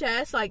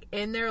VHS, like,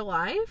 in their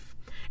life,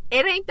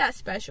 it ain't that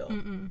special.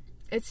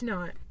 It's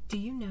not. Do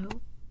you know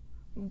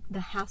the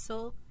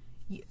hassle...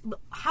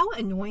 how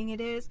annoying it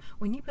is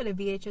when you put a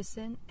VHS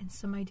in and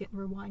somebody didn't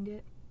rewind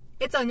it?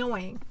 It's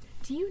annoying.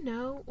 Do you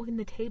know when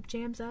the tape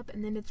jams up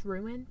and then it's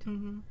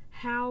ruined?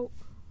 How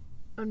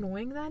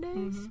annoying that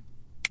is?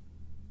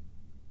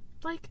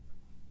 Like,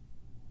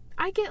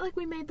 I get, like,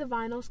 we made the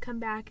vinyls come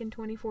back in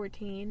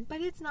 2014.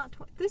 But it's not...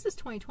 this is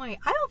 2020.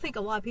 I don't think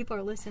a lot of people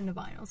are listening to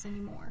vinyls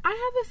anymore. I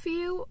have a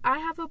few. I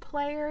have a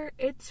player.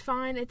 It's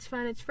fine. It's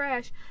fun. It's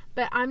fresh.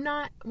 But I'm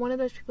not one of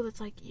those people that's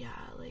like,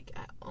 yeah, like,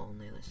 I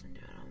only listen to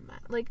it on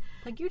that. Like,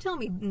 you're telling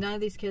me none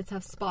of these kids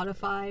have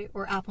Spotify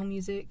or Apple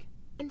Music?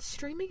 And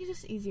streaming is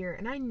just easier.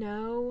 And I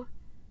know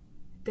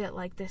that,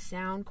 like, the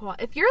sound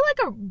quality... If you're, like,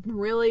 a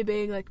really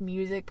big, like,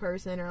 music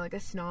person or, like, a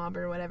snob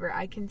or whatever,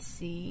 I can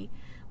see...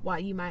 why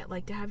you might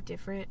like to have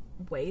different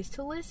ways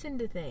to listen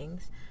to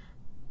things.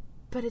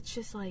 But it's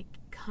just like,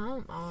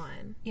 come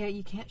on. Yeah,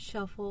 you can't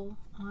shuffle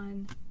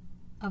on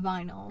a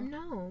vinyl.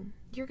 No.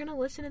 You're going to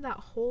listen to that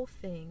whole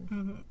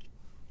thing.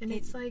 And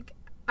it's like,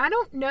 I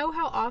don't know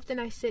how often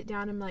I sit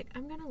down and I'm like,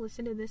 I'm going to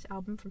listen to this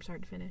album from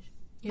start to finish.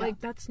 Yeah.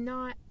 Like, that's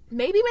not...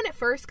 Maybe when it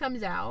first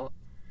comes out,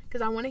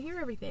 because I want to hear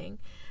everything.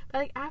 But,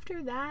 like,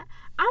 after that,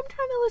 I'm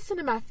trying to listen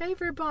to my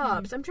favorite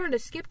bops. I'm trying to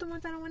skip the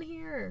ones I don't want to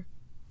hear.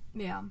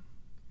 Yeah.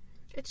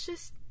 It's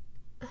just,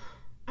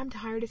 I'm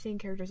tired of seeing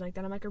characters like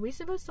that. I'm like, are we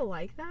supposed to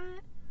like that?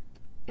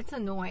 It's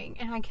annoying.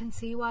 And I can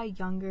see why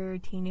younger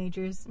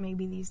teenagers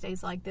maybe these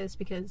days like this,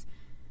 because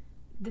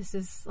this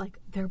is, like,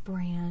 their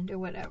brand or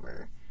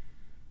whatever.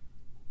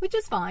 Which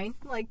is fine.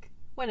 Like,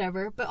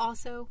 whatever. But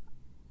also,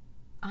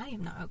 I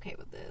am not okay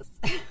with this.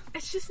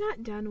 It's just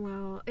not done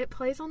well. It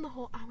plays on the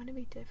whole, I want to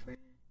be different.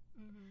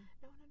 No one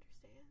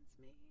understands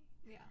me.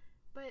 Yeah.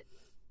 But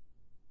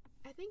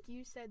I think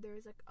you said there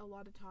was like a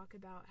lot of talk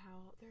about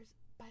how there's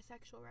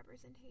bisexual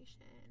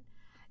representation.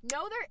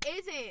 No, there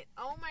isn't.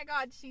 Oh my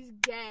God, she's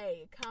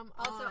gay. Come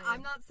on. Also,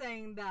 I'm not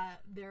saying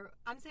that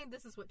I'm saying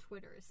this is what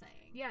Twitter is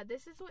saying. Yeah,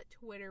 this is what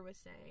Twitter was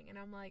saying, and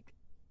I'm like,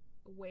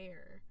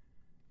 where?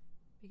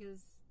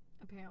 Because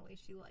apparently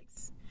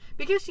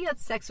because she had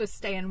sex with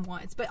Stan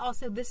once, but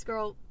also this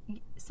girl,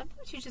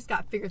 sometimes you just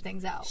gotta figure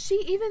things out. She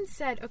even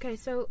said, okay,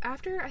 so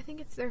after I think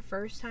it's their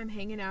first time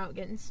hanging out,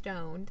 getting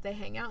stoned, they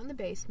hang out in the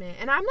basement,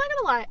 and I'm not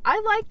gonna lie, I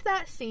liked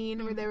that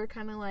scene where they were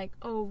kind of like,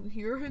 oh,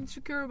 you're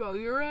insecure about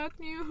your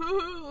acne,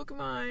 look at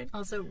mine.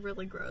 Also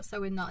really gross. I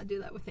would not do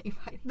that with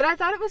anybody. But I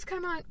thought it was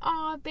kind of like,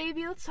 aw,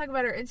 baby, let's talk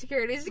about our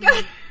insecurities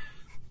together.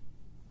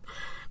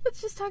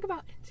 Let's just talk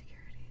about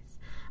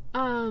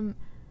insecurities.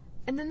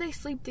 And then they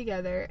sleep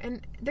together,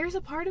 and there's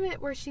a part of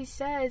it where she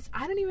says,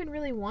 I don't even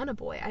really want a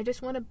boy. I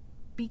just want to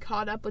be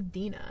caught up with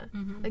Dina.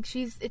 Mm-hmm. Like,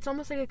 it's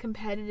almost like a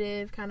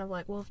competitive kind of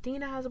like, well, if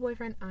Dina has a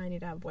boyfriend, I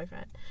need to have a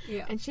boyfriend.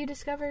 Yeah. And she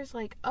discovers,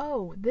 like,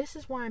 oh, this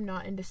is why I'm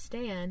not into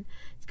Stan.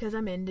 It's because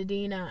I'm into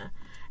Dina.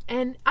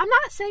 And I'm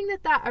not saying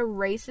that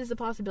erases the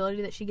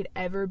possibility that she could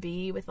ever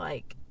be with,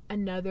 like,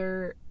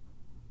 another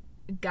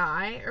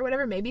guy or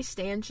whatever. Maybe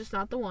Stan's just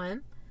not the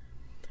one.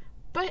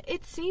 But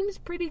it seems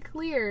pretty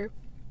clear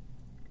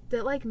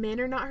that, like, men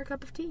are not her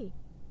cup of tea.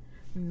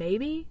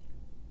 Maybe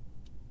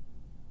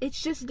it's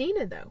just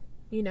Dina, though.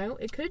 You know?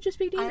 It could just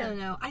be Dina. I don't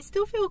know. I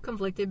still feel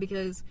conflicted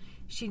because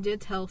she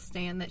did tell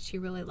Stan that she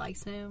really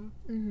likes him.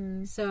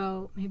 Mm-hmm.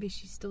 So maybe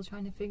she's still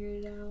trying to figure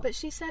it out. But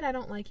she said, I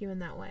don't like you in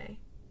that way.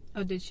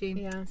 Oh, did she?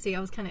 Yeah. See, I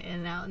was kind of in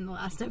and out in the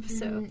last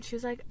episode. Mm-hmm. She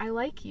was like, I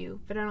like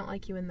you, but I don't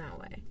like you in that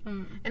way.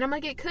 Mm. And I'm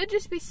like, it could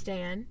just be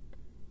Stan.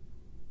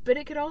 But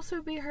it could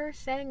also be her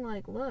saying,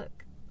 like,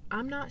 look,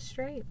 I'm not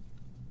straight.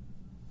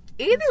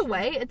 Either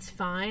way, it's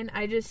fine.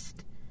 It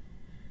just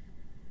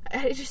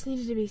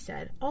needed to be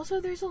said. Also,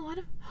 there's a lot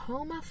of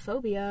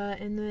homophobia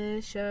in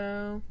this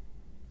show.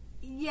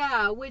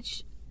 Yeah,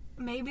 which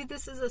maybe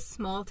this is a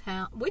small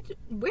town.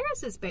 Where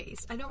is this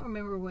based? I don't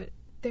remember what.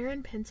 They're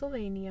in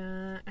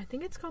Pennsylvania. I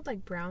think it's called,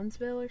 like,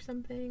 Brownsville or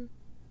something.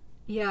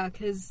 Yeah,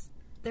 because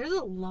there's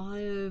a lot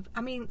of.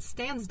 I mean,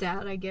 Stan's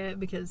dad, I get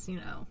because, you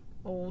know.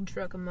 Old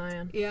trucker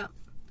man. Yeah.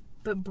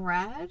 But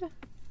Brad?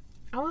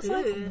 I was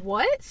like,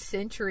 what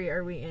century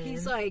are we in?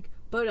 He's like,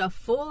 but a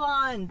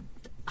full-on,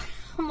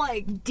 I'm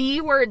like,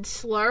 D-word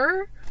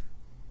slur?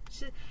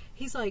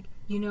 He's like,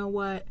 you know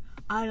what,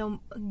 I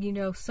don't, you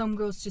know, some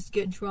girls just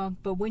get drunk,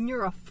 but when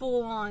you're a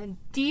full-on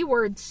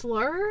D-word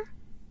slur?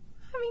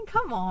 I mean,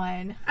 come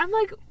on. I'm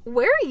like,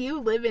 where are you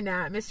living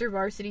at, Mr.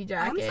 Varsity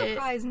Jacket? I'm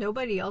surprised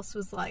nobody else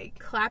was like...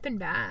 clapping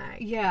back.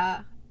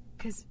 Yeah.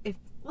 Because if,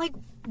 like,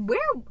 where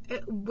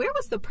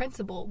was the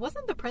principal?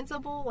 Wasn't the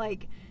principal,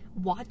 like,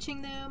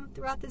 watching them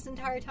throughout this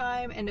entire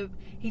time, and if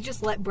he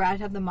just let Brad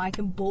have the mic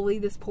and bully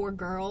this poor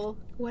girl?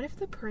 What if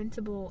the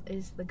principal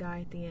is the guy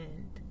at the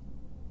end?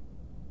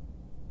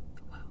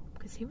 Wow,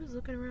 because he was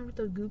looking around with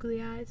those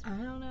googly eyes. I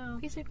don't know.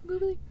 He's like,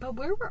 googly. But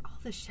where were all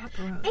the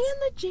chaperones? And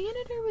the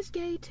janitor was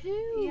gay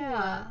too.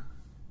 Yeah.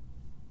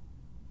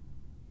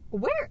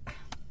 Where?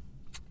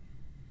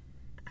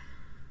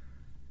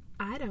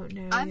 I don't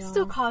know. I'm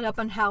still caught up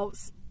on how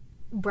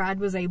Brad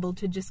was able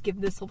to just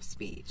give this whole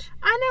speech.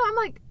 I know. I'm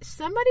like,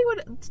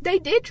 they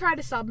did try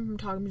to stop him from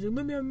talking. He's like,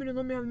 let me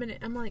have a minute.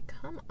 I'm like,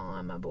 come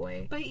on, my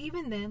boy. But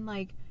even then,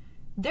 like,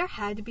 there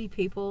had to be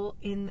people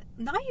in,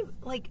 not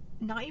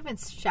even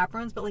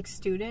chaperones, but like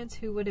students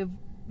who would have,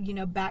 you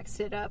know, backed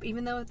Sid up,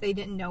 even though they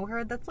didn't know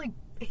her. That's like,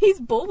 he's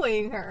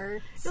bullying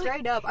her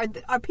straight up.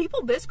 Are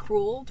people this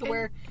cruel to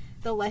where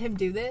they'll let him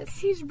do this?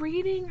 He's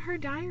reading her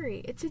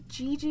diary. It's a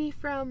Gigi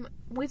from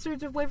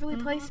Wizards of Waverly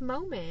Place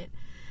moment.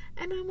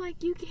 And I'm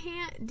like, you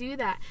can't do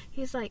that.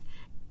 He's like,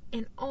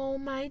 and oh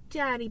my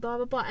daddy, blah,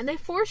 blah, blah. And they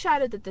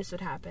foreshadowed that this would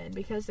happen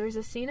because there's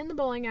a scene in the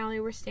bowling alley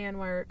where Stan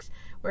works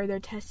where they're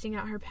testing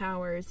out her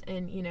powers.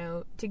 And, you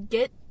know, to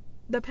get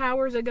the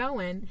powers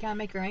a-going. Gotta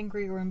make her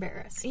angry or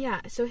embarrassed.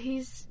 Yeah, so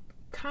he's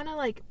kind of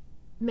like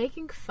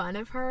making fun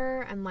of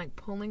her and like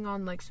pulling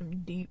on like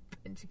some deep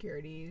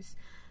insecurities.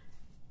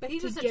 But he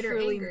doesn't get her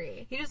truly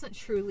angry. He doesn't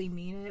truly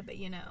mean it, but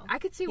you know. I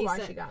could see why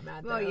she got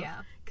mad, though. Well,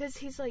 yeah. Because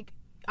he's like,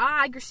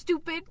 you're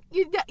stupid,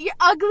 you're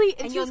ugly,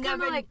 and she's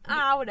kind of like,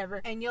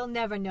 whatever. And you'll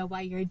never know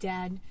why your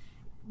dad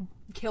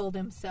killed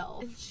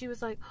himself. And she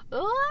was like,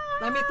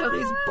 let me throw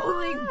these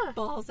bowling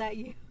balls at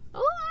you.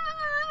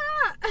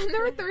 And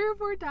there were 3 or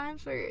 4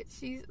 times where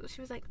she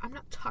was like, I'm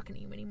not talking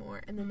to you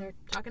anymore. And then they're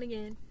talking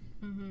again.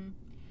 Mm-hmm.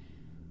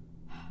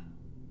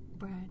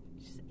 Brad,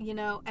 you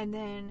know, and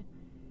then,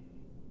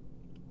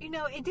 you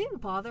know, it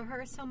didn't bother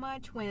her so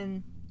much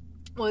when,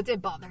 well, it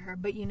did bother her,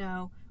 but, you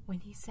know, when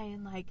he's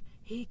saying, like,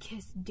 he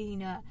kissed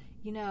Dina,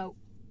 you know,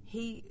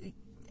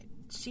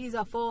 she's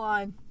a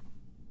full-on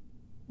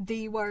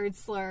D-word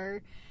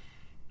slur,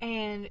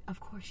 and, of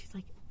course, she's,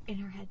 like, in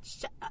her head,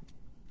 shut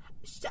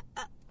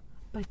up,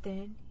 but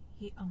then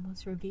he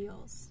almost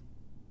reveals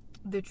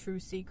the true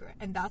secret,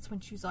 and that's when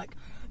she's like,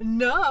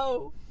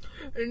 no,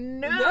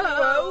 No.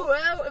 No.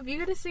 Well, if you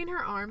could have seen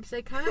her arms,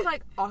 they kind of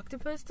like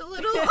octopused a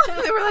little.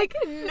 They were like,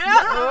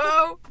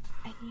 no.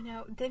 And you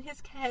know, then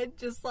his head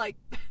just like,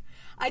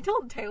 I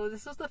told Taylor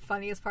this was the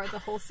funniest part of the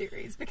whole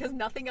series because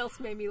nothing else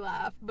made me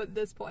laugh but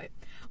this point.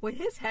 When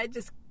his head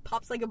just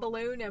pops like a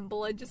balloon and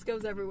blood just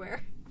goes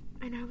everywhere.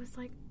 And I was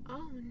like,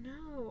 oh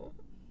no.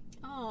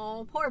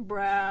 Oh, poor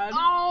Brad.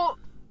 Oh,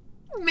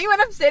 me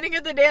when I'm sitting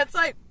at the dance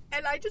like.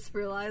 And I just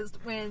realized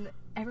when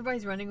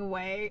everybody's running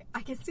away,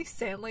 I can see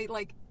Stanley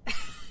like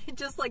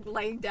just like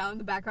laying down in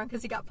the background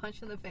because he got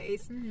punched in the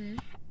face. Mm-hmm.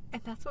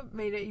 And that's what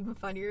made it even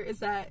funnier is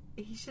that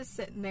he's just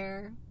sitting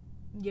there,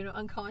 you know,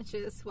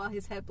 unconscious while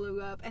his head blew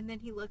up. And then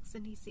he looks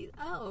and he sees,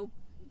 oh,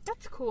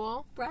 That's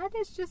cool. Brad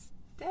is just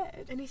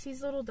dead. And he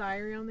sees a little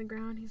diary on the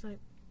ground. He's like,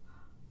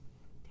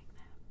 Take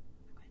that.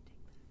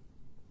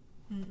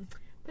 I'm going to take that.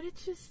 but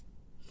it's just,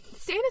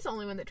 Stan is the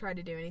only one that tried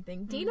to do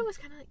anything. Dina was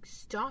kind of like,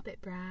 stop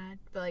it, Brad.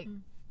 But like,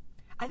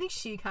 I think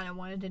she kind of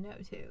wanted to know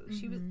too.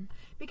 She was,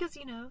 because,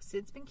 you know,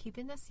 Sid's been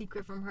keeping a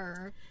secret from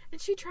her. and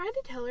she tried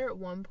to tell her at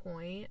one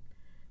point,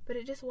 but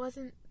it just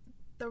wasn't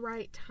the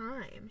right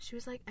time. She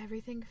was like,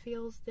 everything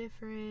feels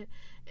different.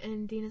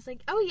 And Dina's like,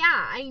 oh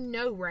yeah, I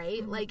know,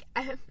 right? Like,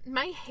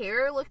 my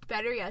hair looked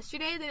better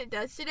yesterday than it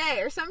does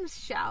today, or something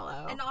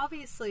shallow. And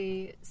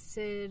obviously,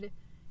 Sid,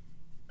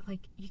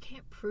 like, you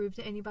can't prove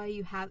to anybody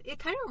you have. It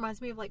kind of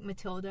reminds me of, like,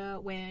 Matilda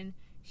when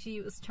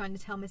she was trying to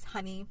tell Miss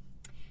Honey.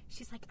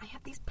 She's like, I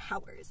have these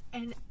powers.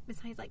 And Miss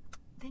Honey's like,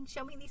 then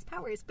show me these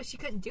powers. But she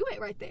couldn't do it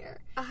right there.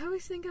 I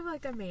always think of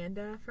like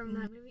Amanda from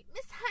that movie.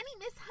 Miss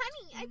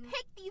Honey, I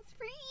picked these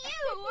for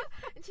you.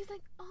 And she's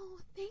like, oh,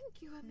 thank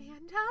you,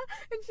 Amanda.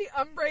 And she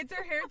unbraids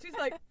her hair and she's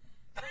like,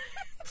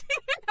 do you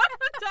know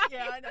what I'm talking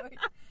Yeah, I know.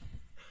 about?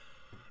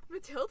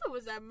 Matilda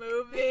was that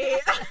movie. Maybe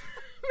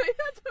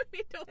that's what we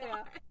need to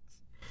watch. Yeah.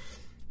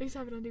 I used to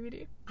have it on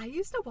DVD. I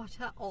used to watch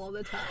that all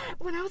the time.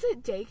 When I was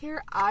at daycare,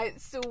 I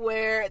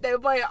swear they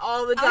would play it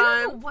all the I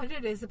don't know time. what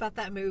it is about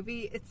that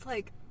movie. It's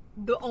like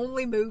the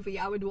only movie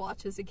I would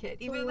watch as a kid.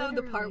 Even though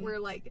the part where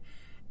like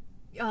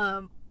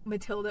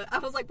Matilda, I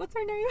was like, what's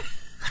her name?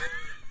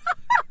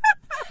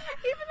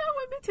 Even though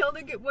when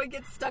Matilda would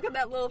get stuck in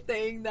that little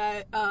thing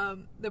that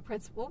the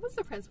principal, what was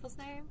the principal's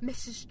name?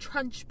 Mrs.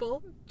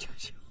 Trunchbull.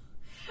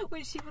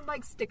 When she would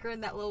like stick her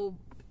in that little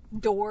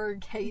door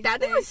cage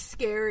That thing thing. was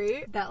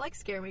scary. That like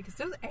scared me because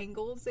those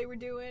angles they were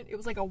doing, it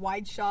was like a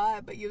wide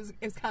shot, but it was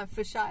kind of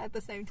fisheye at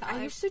the same time.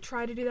 I used to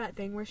try to do that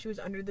thing where she was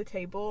under the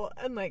table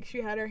and like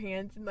she had her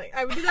hands and like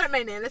I would do that at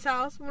my Nana's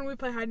house when we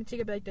play hide and seek.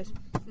 I'd be like this.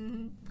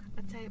 Mm-hmm.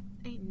 I'd say,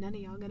 ain't none of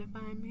y'all gonna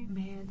find me.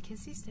 Man,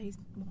 kids these days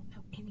won't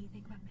know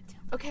anything about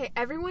Matilda. Okay,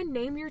 everyone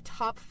name your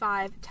top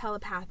 5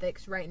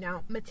 telepathics right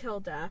now.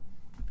 Matilda.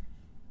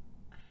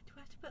 Do I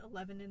have to put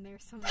 11 in there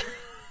somewhere?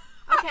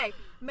 Okay,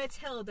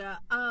 Matilda,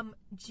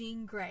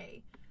 Jean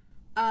Grey,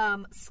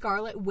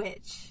 Scarlet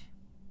Witch.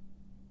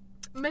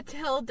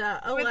 Matilda,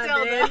 11.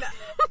 Matilda.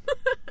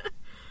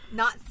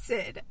 Not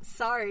Sid.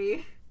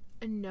 Sorry.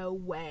 No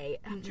way.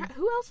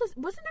 Who else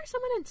wasn't there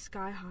someone in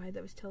Sky High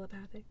that was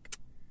telepathic?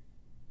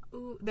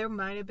 Ooh, there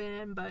might have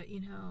been, but you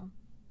know.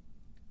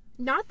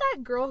 Not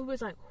that girl who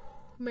was like,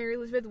 Mary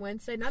Elizabeth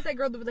Winstead. Not that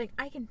girl that was like,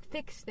 I can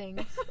fix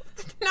things.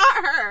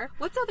 Not her.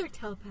 What's other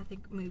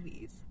telepathic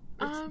movies?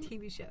 Or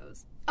TV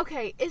shows?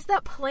 Okay, is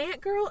that plant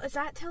girl, is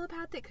that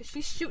telepathic? Because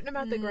she's shooting them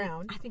out the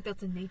ground. I think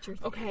that's a nature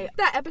thing. Okay,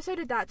 that episode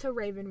of That's So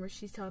Raven where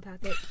she's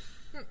telepathic.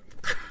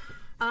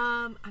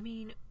 I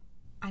mean,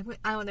 I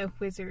don't know if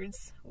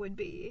wizards would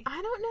be.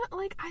 I don't know,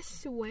 like, I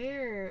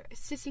swear,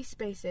 Sissy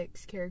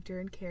Spacek's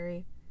character in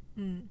Carrie.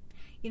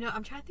 You know,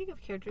 I'm trying to think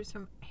of characters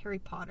from Harry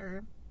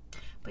Potter,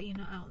 but you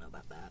know, I don't know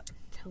about that.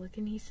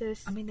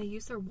 Telekinesis. I mean, they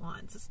use their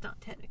wands. It's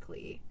not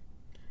technically.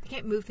 They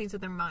can't move things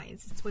with their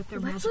minds. It's with their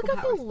Let's magical look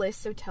up powers. a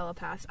list of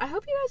telepaths. I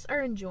hope you guys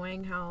are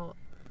enjoying how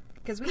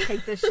Because we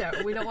hate this show.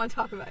 We don't want to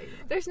talk about it.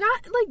 there's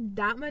not like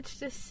that much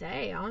to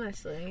say,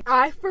 honestly.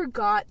 I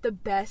forgot the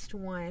best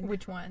one.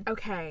 Which one?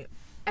 Okay,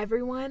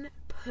 everyone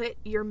put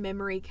your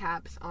memory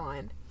caps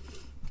on.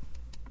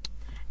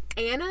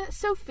 Anna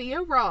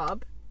Sophia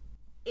Robb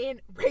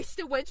in Race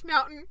to Witch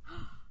Mountain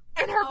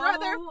and her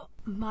brother. Oh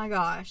my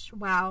gosh.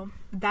 Wow.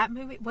 That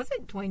movie, was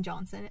it Dwayne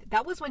Johnson?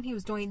 That was when he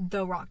was doing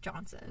The Rock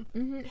Johnson.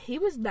 He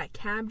was that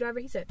cab driver.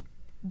 He said,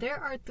 There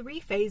are 3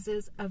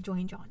 phases of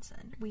Dwayne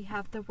Johnson. We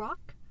have The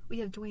Rock. We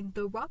have Dwayne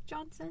The Rock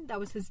Johnson. That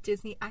was his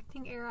Disney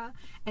acting era.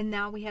 And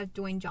now we have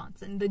Dwayne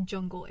Johnson, the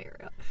jungle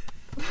era.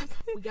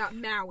 we got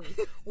Maui.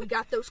 We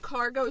got those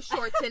cargo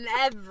shorts in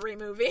every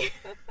movie.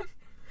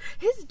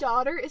 His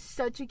daughter is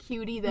such a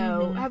cutie,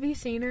 though. Have you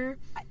seen her?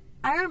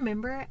 I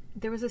remember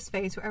there was this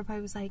phase where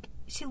everybody was like,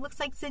 she looks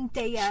like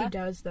Zendaya. She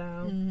does,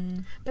 though.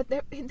 But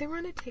they were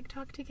on a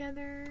TikTok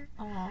together.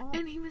 Aww.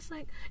 And he was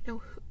like,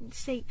 no,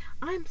 say,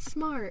 I'm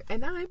smart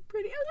and I'm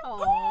pretty. I was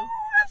like, Aw. oh,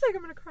 I was like,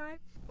 I'm going to cry.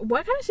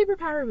 What kind of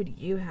superpower would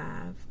you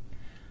have?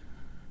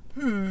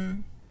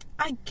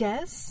 I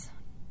guess.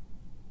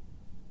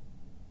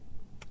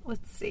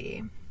 Let's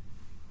see.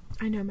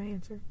 I know my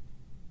answer.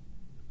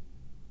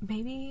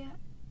 Maybe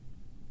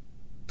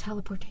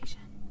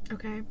teleportation.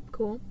 Okay,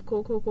 cool.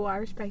 I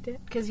respect it.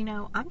 Because, you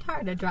know, I'm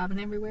tired of driving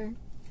everywhere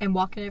and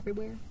walking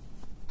everywhere.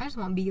 I just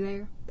want to be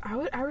there.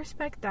 I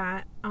respect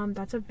that.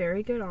 That's a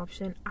very good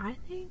option. I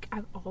think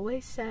I've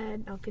always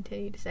said, I'll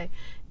continue to say,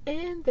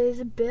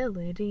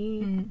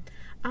 invisibility.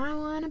 I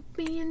want to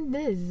be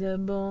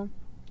invisible.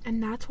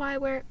 And that's why I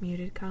wear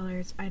muted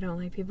colors. I don't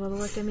like people to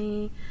look at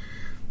me.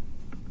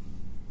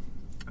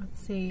 Let's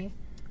see.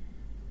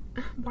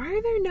 Why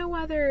are there no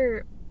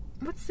other...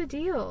 What's the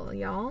deal,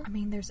 y'all? I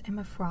mean, there's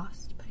Emma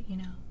Frost, but, you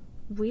know.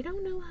 We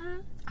don't know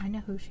her. I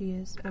know who she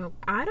is. Oh,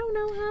 I don't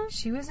know her.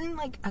 She was in,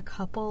 like, a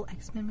couple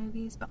X-Men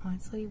movies, but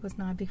honestly was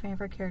not a big fan of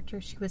her character.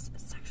 She was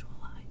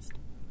sexualized.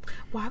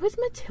 Why was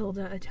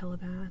Matilda a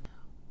telepath?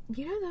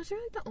 You know, those are,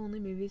 like, the only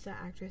movies that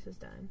actress has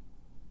done.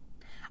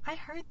 I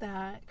heard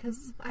that,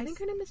 because... I think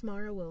her name is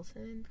Mara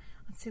Wilson.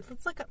 Let's see,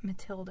 let's look up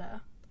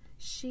Matilda.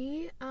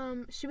 She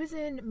was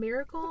in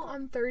Miracle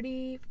on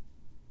 30...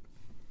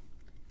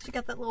 She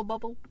got that little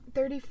bubble.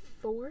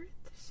 34th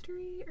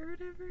Street or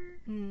whatever.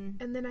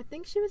 And then I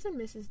think she was in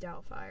Mrs.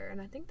 Doubtfire, and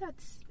I think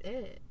that's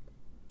it.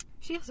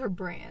 She has her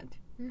brand.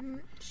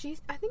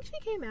 I think she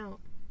came out.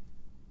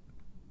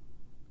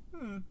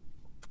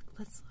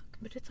 Let's look.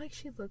 But it's like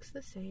she looks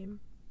the same,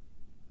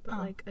 but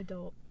like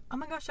adult. Oh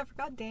my gosh, I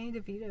forgot Danny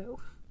DeVito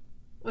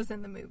was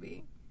in the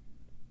movie.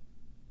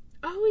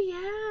 Oh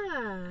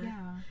yeah.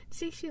 Yeah.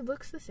 See, she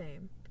looks the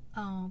same.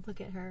 Oh,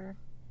 look at her.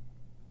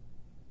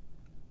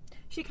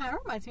 She kind of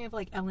reminds me of,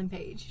 like, Ellen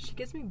Page. She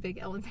gives me big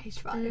Ellen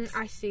Page vibes.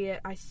 I see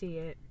it.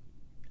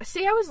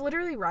 See, I was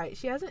literally right.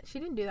 She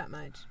didn't do that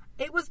much.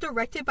 It was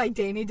directed by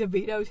Danny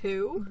DeVito,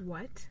 too.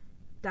 What?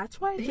 That's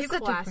why it's a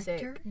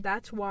classic.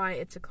 That's why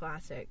it's a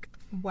classic.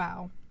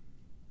 Wow.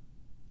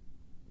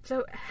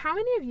 So, how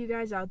many of you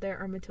guys out there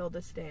are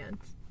Matilda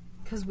stans?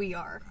 Because we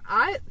are.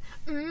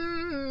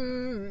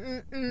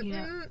 You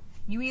know,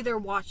 you either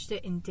watched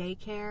it in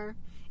daycare,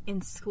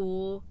 in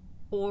school,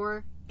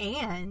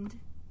 and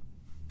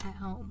at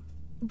home.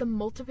 The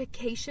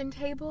multiplication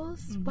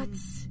tables.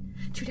 What's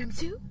 2 times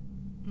 2?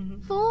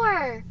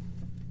 4.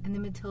 And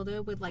then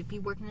Matilda would, like, be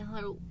working in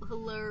her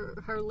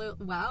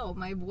wow,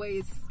 my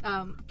voice.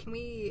 Can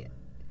we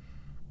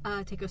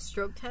take a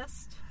stroke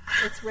test?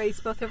 Let's raise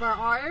both of our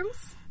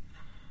arms.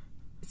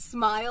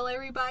 Smile,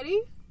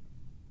 everybody.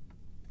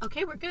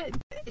 Okay, we're good.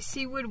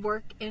 She would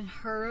work in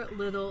her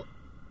little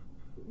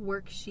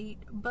worksheet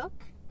book.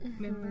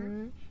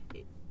 Remember?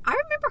 I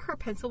remember her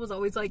pencil was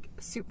always, like,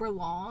 super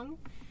long.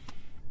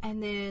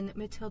 And then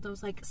Matilda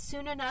was like,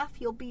 soon enough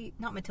you'll be...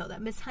 Not Matilda.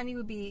 Miss Honey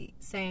would be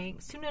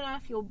saying, soon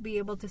enough you'll be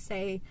able to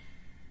say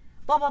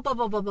blah, blah, blah,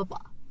 blah, blah, blah, blah.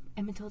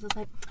 And Matilda's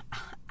like,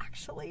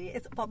 actually,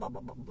 it's blah, blah,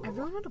 blah, blah, blah.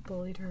 Everyone would have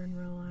bullied her in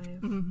real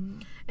life.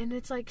 And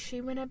it's like,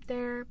 she went up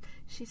there,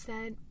 she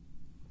said,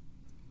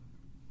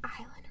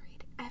 Island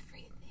read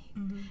everything.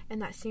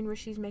 And that scene where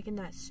she's making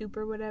that soup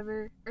or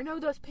whatever. Or no,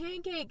 those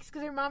pancakes,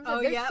 because her mom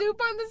said there's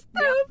soup on the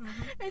stove.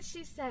 And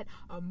she said,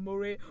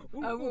 Amore.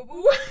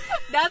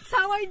 That's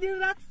how I knew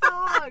that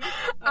song.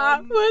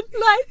 I would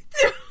like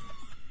to.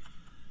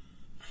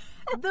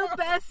 The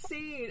best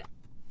scene.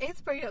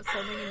 It's bringing up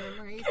so many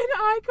memories. And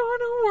I go on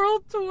a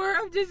world tour.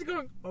 I'm just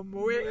going,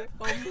 Amore.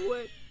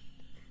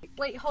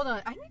 Wait, hold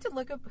on. I need to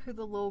look up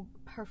who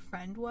her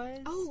friend was.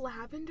 Oh,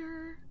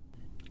 Lavender.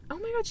 Oh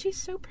my god,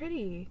 she's so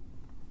pretty.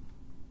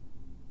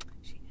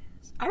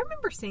 I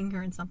remember seeing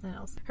her in something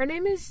else. Her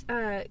name is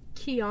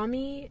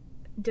Kiyomi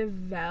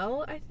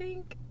DeVell, I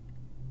think.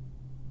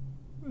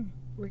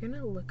 We're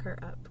gonna look her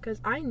up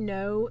because I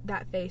know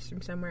that face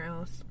from somewhere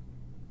else.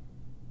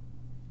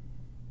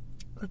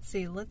 Let's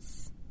see.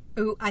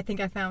 Ooh, I think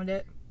I found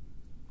it.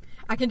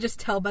 I can just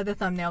tell by the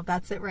thumbnail.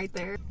 That's it right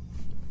there.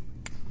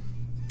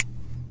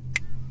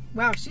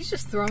 Wow, she's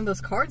just throwing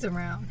those cards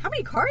around. How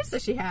many cards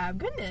does she have?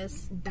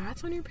 Goodness.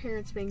 That's when your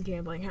parents been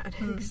gambling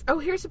addicts. Oh,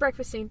 here's the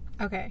breakfast scene.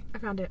 Okay. I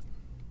found it.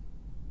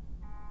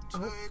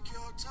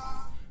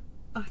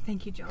 Oh,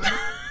 thank you, John.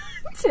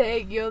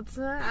 Take your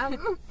time.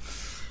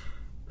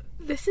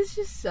 This is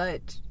just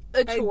such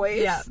a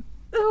choice. Yeah.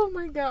 Oh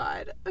my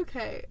god.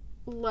 Okay.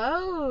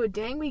 Load.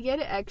 Dang, we get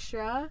it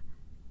extra.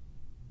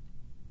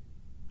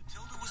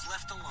 Matilda was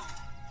left alone.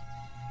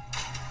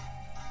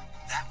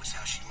 That was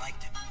how she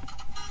liked it.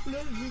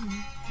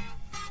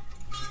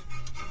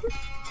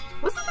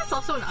 Wasn't this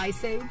also an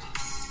Ice Age?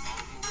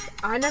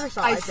 I never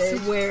saw Ice Age.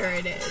 I swear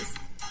it is.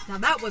 Now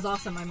that was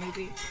also my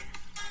movie.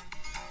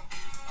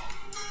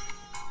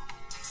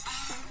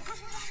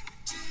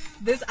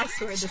 I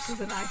swear this is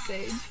an Ice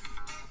Age.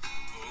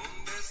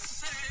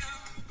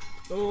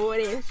 Oh,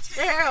 it is.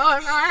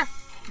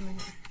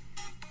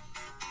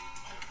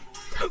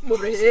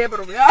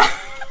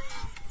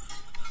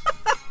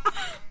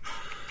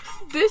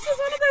 This is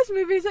one of those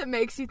movies that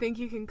makes you think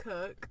you can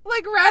cook.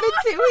 Like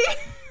Ratatouille.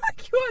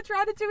 Like you watch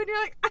Ratatouille and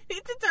you're like, I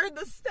need to turn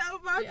the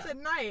stove on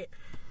tonight.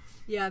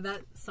 Yeah,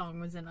 that song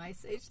was in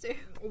Ice Age too.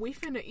 We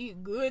finna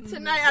eat good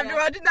tonight after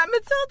watching that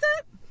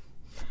Matilda.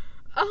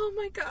 Oh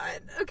my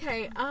god.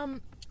 Okay,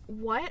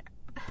 what?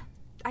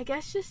 I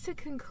guess just to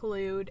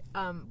conclude,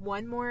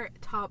 one more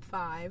top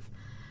 5.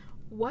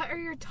 What are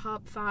your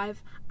top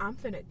 5 I'm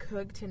finna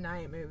cook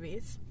tonight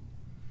movies?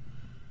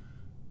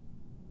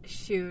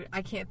 Shoot,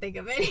 I can't think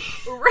of any.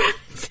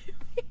 Ratatouille.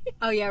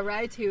 Oh yeah,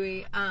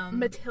 Ratatouille.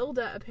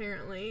 Matilda,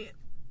 apparently.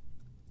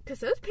 Because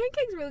those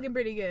pancakes were looking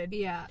pretty good.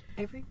 Yeah,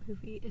 every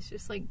movie is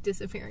just like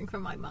disappearing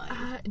from my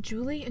mind.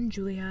 Julie and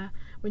Julia,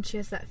 when she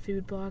has that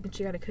food blog and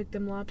she gotta cook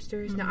them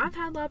lobsters. Now, I've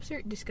had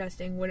lobster,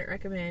 disgusting, wouldn't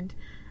recommend.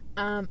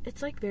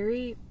 It's like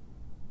very,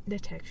 the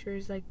texture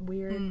is like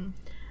weird.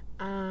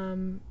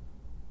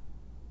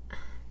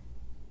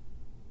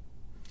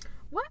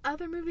 What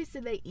other movies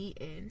did they eat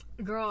in?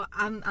 Girl,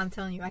 I'm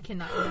telling you, I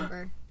cannot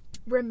remember.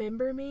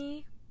 Remember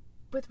Me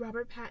with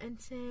Robert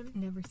Pattinson.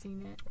 Never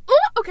seen it. Oh,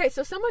 okay,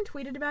 so someone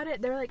tweeted about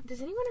it. They're like,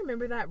 does anyone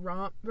remember that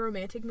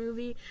romantic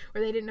movie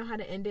where they didn't know how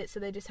to end it,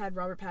 so they just had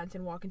Robert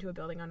Pattinson walk into a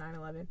building on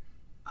 9/11?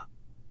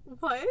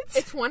 What?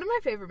 It's one of my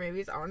favorite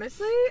movies,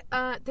 honestly.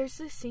 There's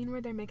this scene where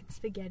they're making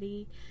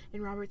spaghetti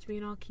and Robert's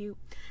being all cute.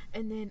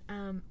 And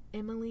then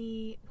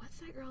Emily, what's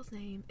that girl's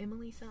name?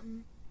 Emily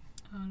something?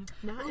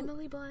 Not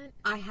Emily Blunt.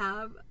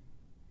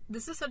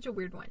 This is such a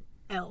weird one.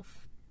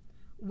 Elf.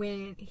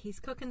 When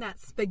he's cooking that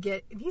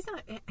spaghetti,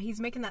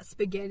 he's making that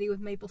spaghetti with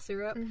maple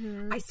syrup.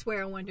 I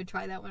swear I wanted to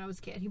try that when I was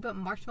a kid. He put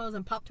marshmallows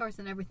and Pop-Tarts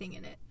and everything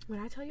in it. When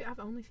I tell you, I've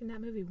only seen that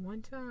movie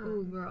one time.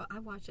 Ooh, girl, I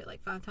watch it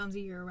like 5 times a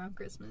year around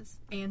Christmas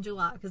and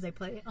July because they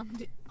play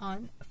it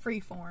on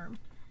Freeform.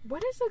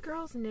 What is the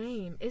girl's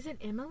name? Is it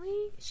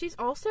Emily? She's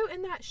also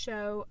in that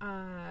show,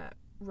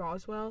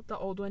 Roswell, the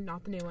old one,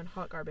 not the new one,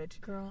 Hot Garbage.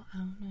 Girl, I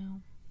don't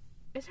know.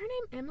 Is her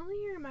name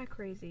Emily or am I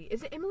crazy?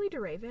 Is it Emily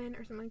DeRaven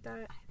or something like that?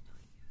 I have no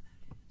idea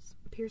who that is.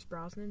 Pierce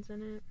Brosnan's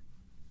in it.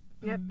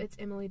 Yep, it's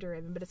Emily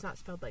DeRaven, but it's not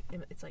spelled like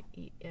it's like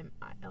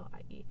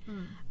Emilie.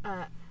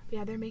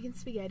 Yeah, they're making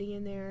spaghetti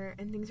in there,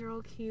 and things are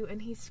all cute,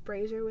 and he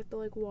sprays her with the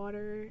like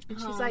water, and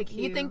she's like, cute.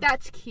 "You think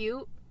that's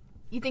cute?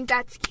 You think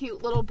that's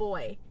cute, little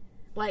boy?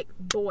 Like,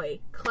 boy,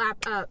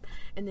 clap up."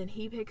 And then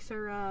he picks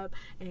her up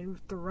and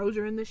throws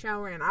her in the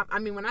shower, and I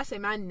mean, when I say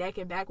my neck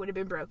and back would have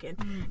been broken,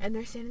 and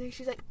they're standing there,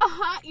 she's like,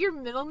 your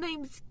middle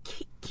name's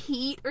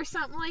Keat or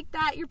something like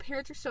that. Your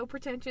parents are so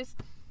pretentious.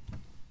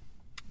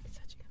 It's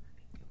such a good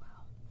movie.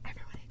 Wow.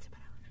 Everyone hates it, but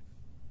I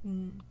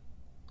love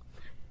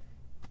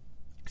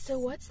it. So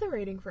what's the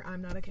rating for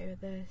I'm Not Okay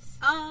With This?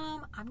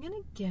 I'm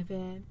gonna give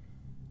it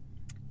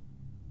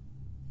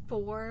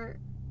 4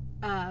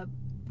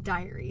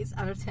 diaries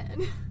out of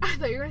 10. I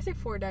thought you were gonna say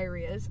 4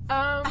 diarrheas.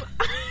 I'm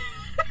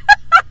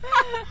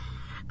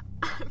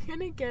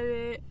gonna give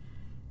it,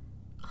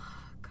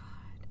 oh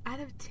god, out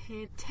of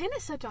 10. 10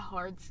 is such a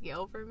hard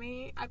scale for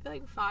me. I feel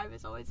like 5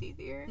 is always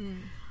easier.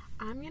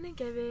 I'm gonna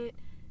give it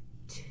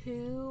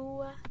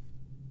 2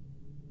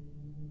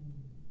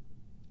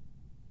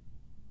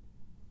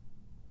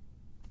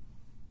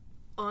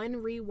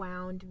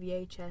 unrewound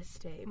VHS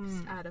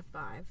tapes out of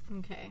 5.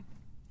 Okay.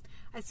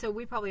 So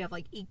we probably have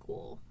like an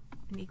equal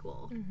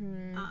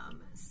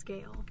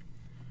scale.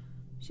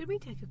 Should we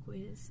take a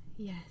quiz?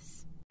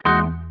 Yes.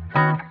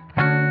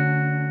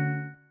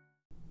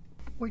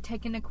 We're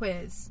taking a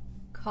quiz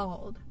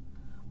called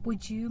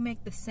Would You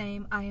Make the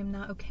Same I Am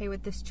Not Okay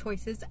With This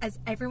Choices as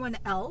Everyone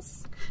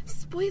Else?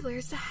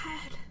 Spoilers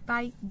ahead.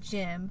 By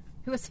Jim,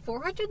 who has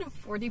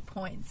 440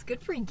 points.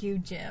 Good for you,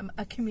 Jim,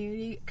 a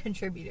community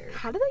contributor.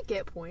 How do they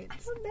get points? I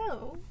don't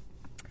know.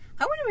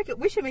 I want to make it.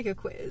 We should make a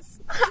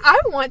quiz. I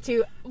want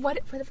to. What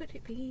would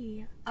it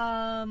be?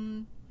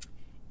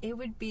 It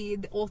would be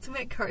the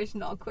ultimate Courage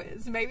Null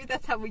quiz. Maybe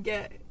that's how we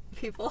get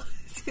people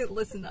to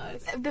listen to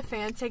us. The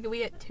fans take it. We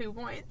get 2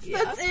 points.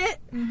 Yeah. That's it.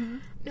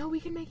 No, we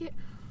can make it.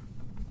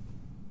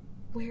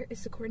 Where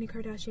is the Kourtney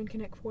Kardashian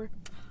Connect 4?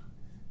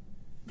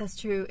 That's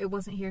true. It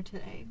wasn't here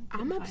today.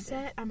 I'm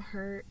upset. I'm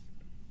hurt.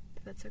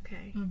 But that's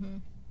okay.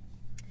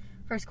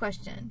 First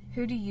question.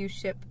 Who do you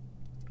ship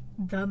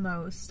the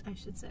most, I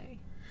should say?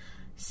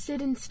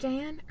 Sid and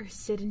Stan or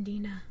Sid and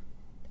Dina?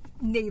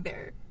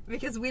 Neither.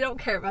 Because we don't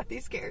care about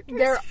these characters.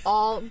 They're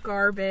all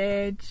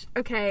garbage.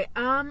 Okay,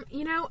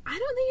 you know, I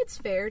don't think it's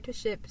fair to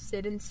ship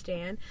Sid and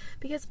Stan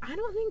because I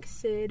don't think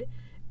Sid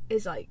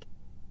is, like,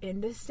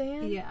 into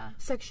Stan. Yeah.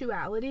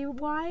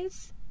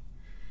 Sexuality-wise.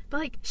 But,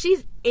 like,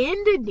 she's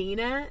into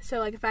Dina, so,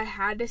 like, if I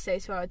had to say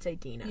so, I would say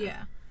Dina.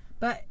 Yeah.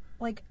 But,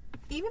 like,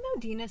 even though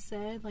Dina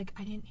said, like,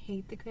 I didn't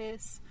hate the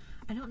kiss,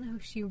 I don't know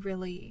if she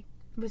really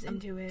was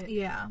into it.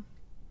 Yeah.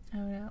 I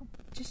don't know.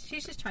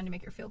 She's just trying to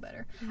make her feel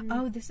better.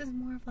 Oh, this is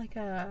more of like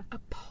a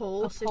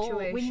poll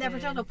situation. We've never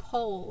done a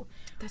poll.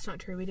 That's not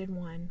true. We did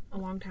one a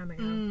long time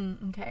ago.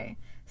 Okay.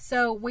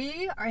 So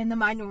we are in the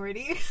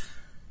minority.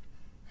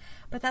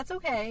 But that's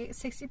okay.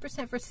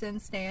 60% for Sid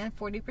and Stan,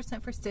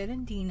 40% for Sid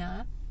and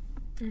Dina.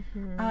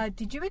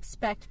 Did you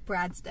expect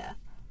Brad's death?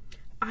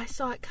 I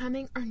saw it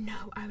coming, or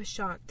no, I was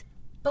shocked.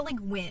 But, like,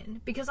 when?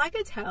 Because I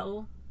could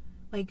tell,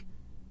 like,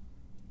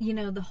 you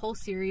know, the whole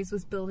series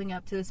was building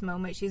up to this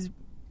moment. She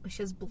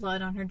has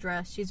blood on her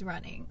dress. She's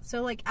running.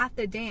 So, like, at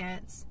the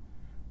dance,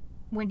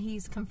 when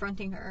he's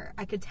confronting her,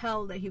 I could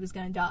tell that he was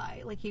going to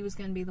die. Like, he was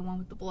going to be the one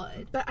with the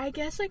blood. But I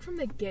guess, like, from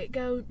the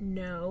get-go,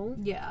 no.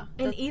 Yeah.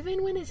 And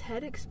even when his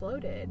head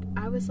exploded,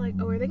 I was like,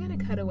 oh, are they going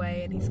to cut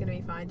away and he's going to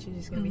be fine? She's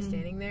just going to be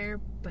standing there?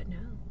 But no.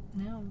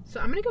 No. So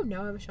I'm going to go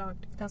no. I was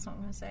shocked. That's what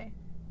I'm going to say.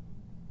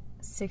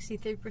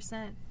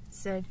 63%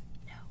 said,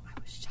 no, I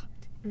was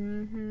shocked.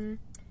 Mm-hmm.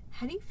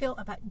 How do you feel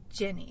about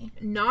Jenny?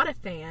 Not a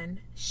fan.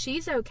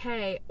 She's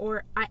okay.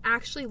 Or I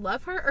actually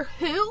love her. Or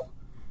who?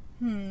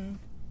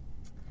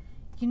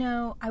 You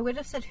know, I would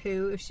have said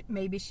who if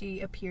maybe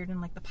she appeared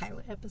in, like, the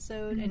pilot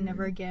episode and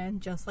never again,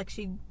 just like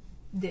she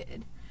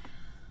did.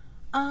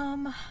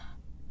 I'm going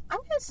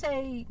to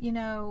say, you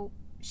know,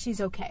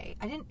 she's okay.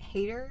 I didn't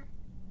hate her,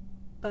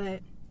 but,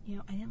 you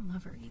know, I didn't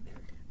love her either.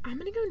 I'm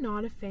going to go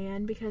not a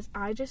fan because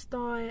I just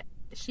thought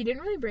she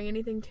didn't really bring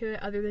anything to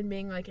it other than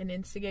being, like, an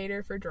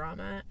instigator for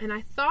drama. And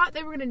I thought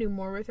they were going to do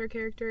more with her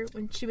character.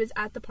 When she was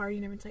at the party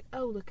and everyone's like,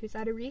 oh, look who's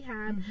out of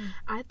rehab.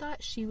 I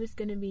thought she was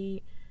going to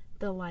be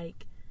the,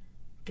 like,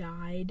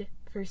 guide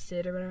for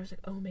Sid, or when I was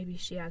like, oh, maybe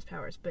she has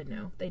powers. But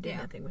no, they did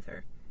nothing with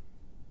her.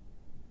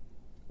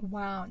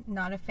 Wow,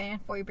 not a fan,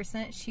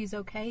 40%. She's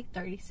okay,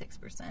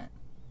 36%.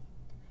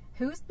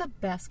 Who's the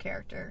best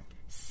character?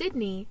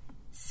 Sydney,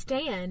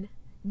 Stan,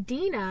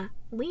 Dina,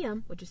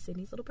 Liam, which is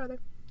Sydney's little brother,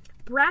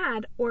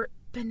 Brad, or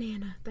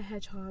Banana the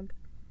Hedgehog.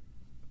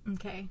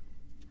 Okay,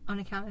 on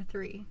a count of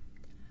 3.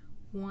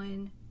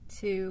 1,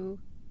 2,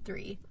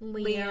 3.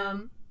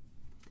 Liam.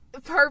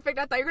 Perfect.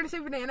 I thought you were going to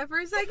say Banana for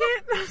a second.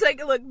 I was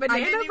like, look,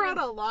 Banana brought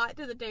a lot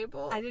to the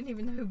table. I didn't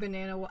even know who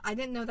Banana was. I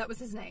didn't know that was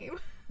his name.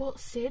 Well,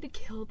 Sid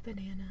killed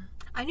Banana.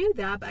 I knew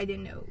that, but I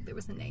didn't know there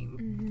was a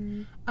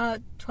name.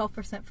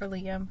 12% for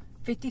Liam.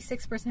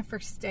 56% for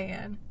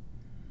Stan.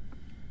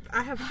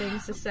 I have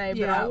things to say, but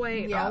Yeah, I'll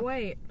wait. yeah. I'll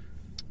wait.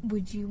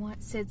 Would you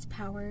want Sid's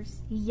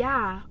powers?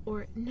 Yeah,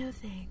 or no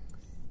thanks.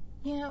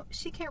 You know,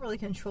 she can't really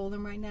control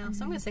them right now,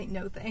 so I'm going to say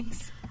no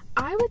thanks.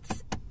 I would...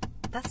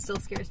 That still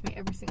scares me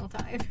every single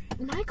time.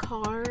 My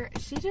car,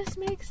 she just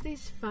makes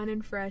these fun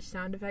and fresh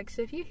sound effects.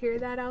 So if you hear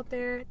that out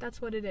there,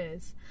 that's what it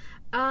is.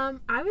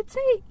 I would say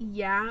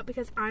yeah,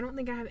 because I don't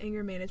think I have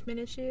anger management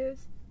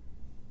issues.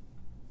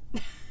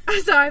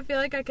 So I feel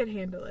like I could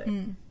handle it.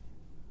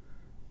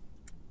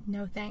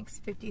 No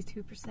thanks,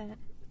 52%.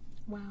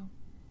 Wow.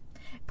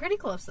 Pretty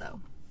close,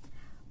 though.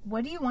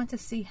 What do you want to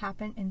see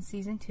happen in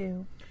season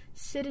 2?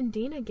 Sid and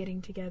Dina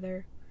getting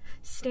together.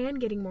 Stan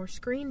getting more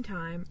screen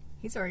time.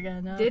 He's already got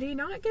enough. Did he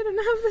not get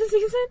enough this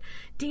season?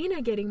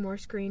 Dina getting more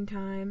screen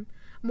time.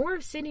 More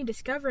of Sydney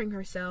discovering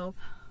herself.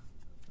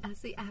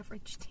 As the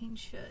average teen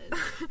should.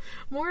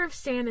 More of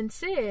Stan and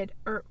Sid.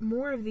 Or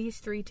more of these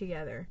 3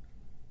 together.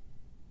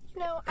 You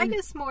know, I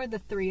guess more the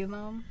 3 of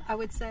them, I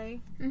would say.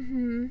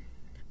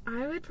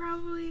 I would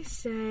probably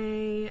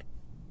say...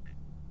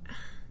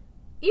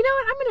 You know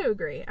what? I'm going to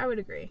agree. I would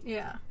agree.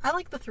 Yeah. I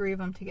like the 3 of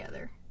them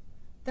together.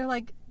 They're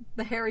like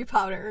the Harry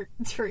Potter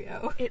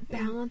trio. It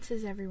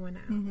balances everyone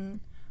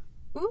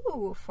out.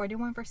 Ooh,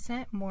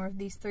 41% more of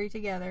these 3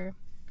 together.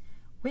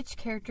 Which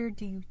character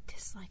do you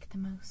dislike the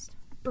most?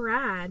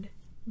 Brad,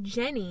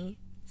 Jenny,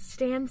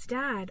 Stan's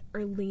dad,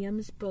 or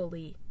Liam's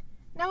bully.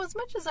 Now, as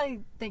much as I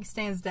think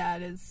Stan's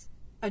dad is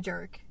a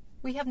jerk,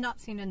 we have not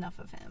seen enough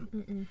of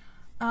him.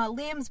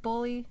 Liam's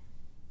bully,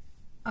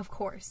 of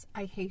course,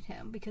 I hate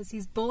him because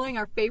he's bullying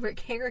our favorite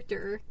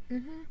character.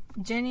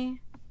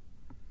 Jenny.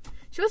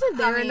 She wasn't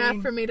there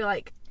enough for me to,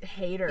 like,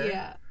 hate her.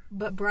 Yeah,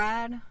 but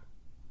Brad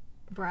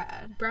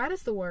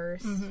is the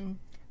worst.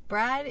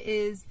 Brad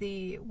is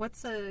the,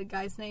 what's the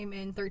guy's name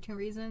in 13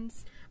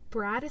 Reasons?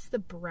 Brad is the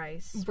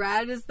Bryce.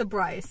 Brad is the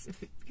Bryce.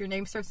 If your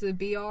name starts with a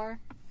BR,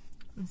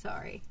 I'm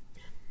sorry.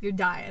 You're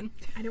dying.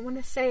 I don't want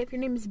to say if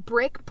your name is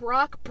Brick,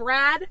 Brock,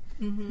 Brad,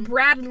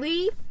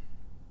 Bradley.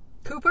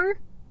 Cooper?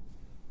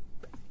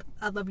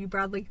 I love you,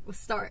 Bradley.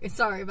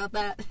 Sorry about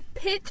that.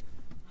 Pitt.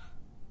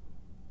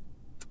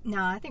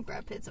 No, I think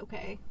Brad Pitt's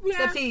okay. Yeah.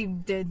 Except he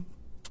did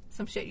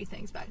some shady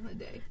things back in the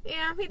day.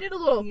 Yeah, he did a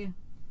little. Yeah.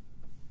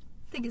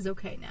 I think he's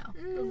okay now.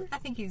 I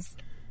think he's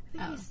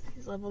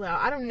leveled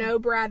out. I don't know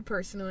Brad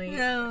personally.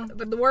 No.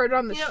 But the word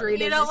on the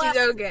street is he's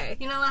okay.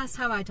 You know, last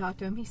time I talked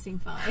to him, he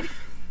seemed fine.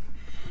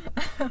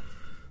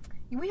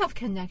 We have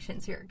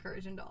connections here at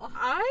Courage and Doll.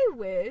 I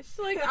wish.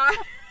 Like,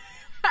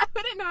 I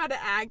wouldn't know how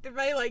to act if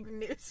I, like,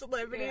 knew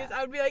celebrities. Yeah.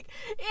 I would be like,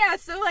 yeah,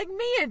 so, like,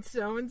 me and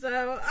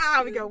so-and-so.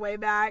 We go way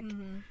back.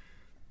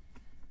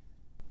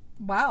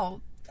 Wow.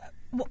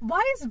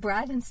 Why is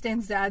Brad and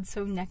Stan's dad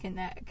so neck and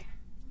neck?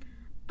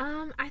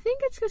 I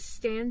think it's because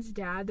Stan's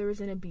dad, there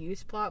was an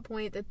abuse plot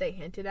point that they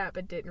hinted at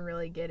but didn't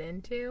really get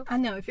into. I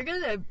know. If you're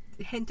going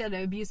to hint at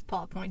an abuse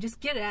plot point, just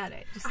get at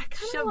it. Just I show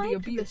kind the of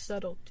like the abuse.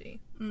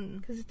 subtlety.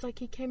 Because it's like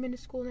he came into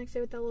school next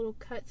day with that little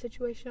cut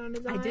situation on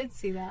his eye. I did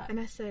see that. And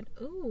I said,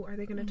 ooh, are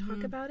they going to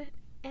talk about it?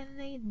 And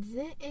they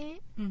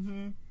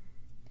didn't.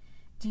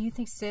 Do you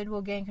think Sid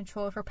will gain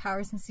control of her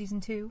powers in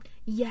season 2?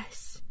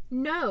 Yes.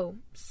 No.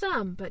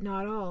 Some, but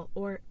not all.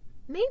 Or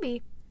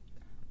maybe.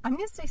 I'm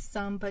going to say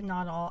some, but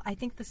not all. I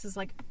think this is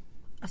like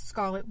a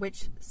Scarlet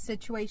Witch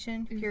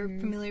situation. If you're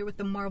familiar with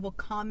the Marvel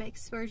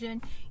Comics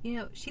version, you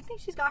know, she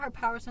thinks she's got her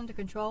powers under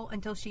control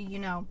until she, you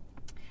know,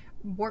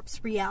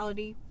 warps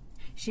reality.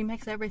 She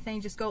makes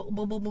everything just go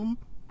boom, boom, boom.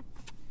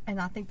 And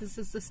I think this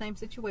is the same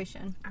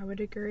situation. I would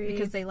agree.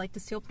 Because they like to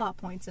steal plot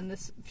points in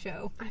this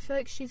show. I feel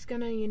like she's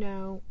gonna, you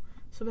know,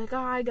 she'll be like, oh,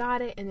 I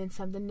got it, and then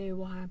something new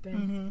will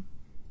happen.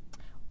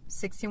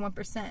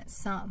 61%,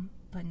 some,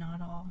 but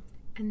not all.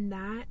 And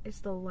that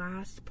is the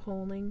last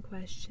polling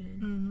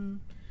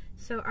question.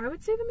 So I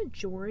would say the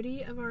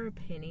majority of our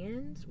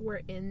opinions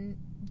were in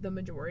the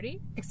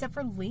majority. Except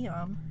for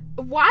Liam.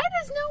 Why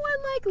does no one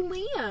like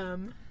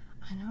Liam?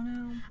 I don't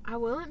know. I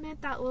will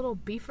admit that little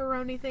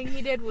beefaroni thing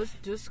he did was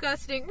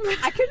disgusting.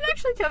 I couldn't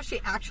actually tell if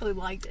she actually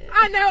liked it.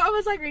 I know. I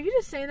was like, are you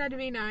just saying that to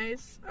be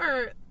nice?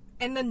 Or...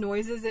 And the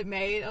noises it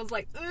made, I was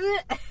like,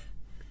 ugh.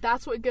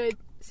 That's what good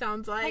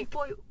sounds Like, like.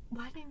 boy,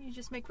 why didn't you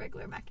just make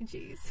regular mac and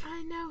cheese?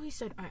 I know. He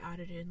said, I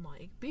added in,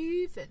 like,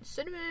 beef and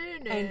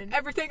cinnamon And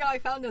everything I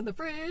found in the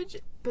fridge.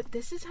 But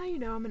this is how you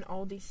know I'm an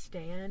Aldi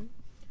stan.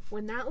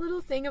 When that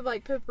little thing of,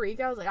 like,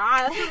 paprika, I was like,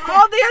 that's from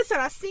Aldi. I said,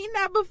 I've seen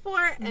that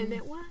before. And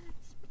it was.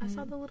 I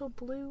saw the little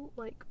blue,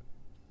 like,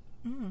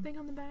 thing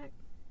on the back.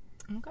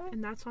 Okay.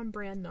 And that's on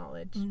brand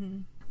knowledge.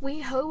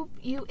 We hope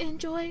you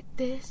enjoyed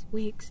this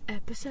week's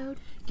episode.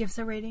 Give us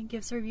a rating,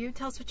 give us a review.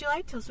 Tell us what you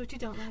like, tell us what you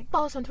don't like.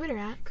 Follow us on Twitter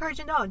at Courage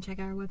and Dawn. Check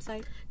out our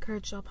website.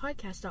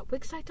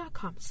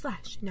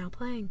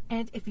 couragedollpodcast.wixsite.com/nowplaying.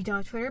 And if you don't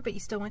have Twitter, but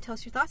you still want to tell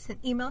us your thoughts, then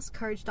email us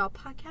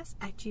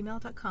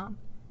couragedollpodcast@gmail.com.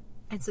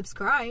 And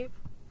subscribe.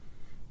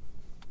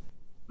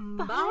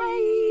 Bye.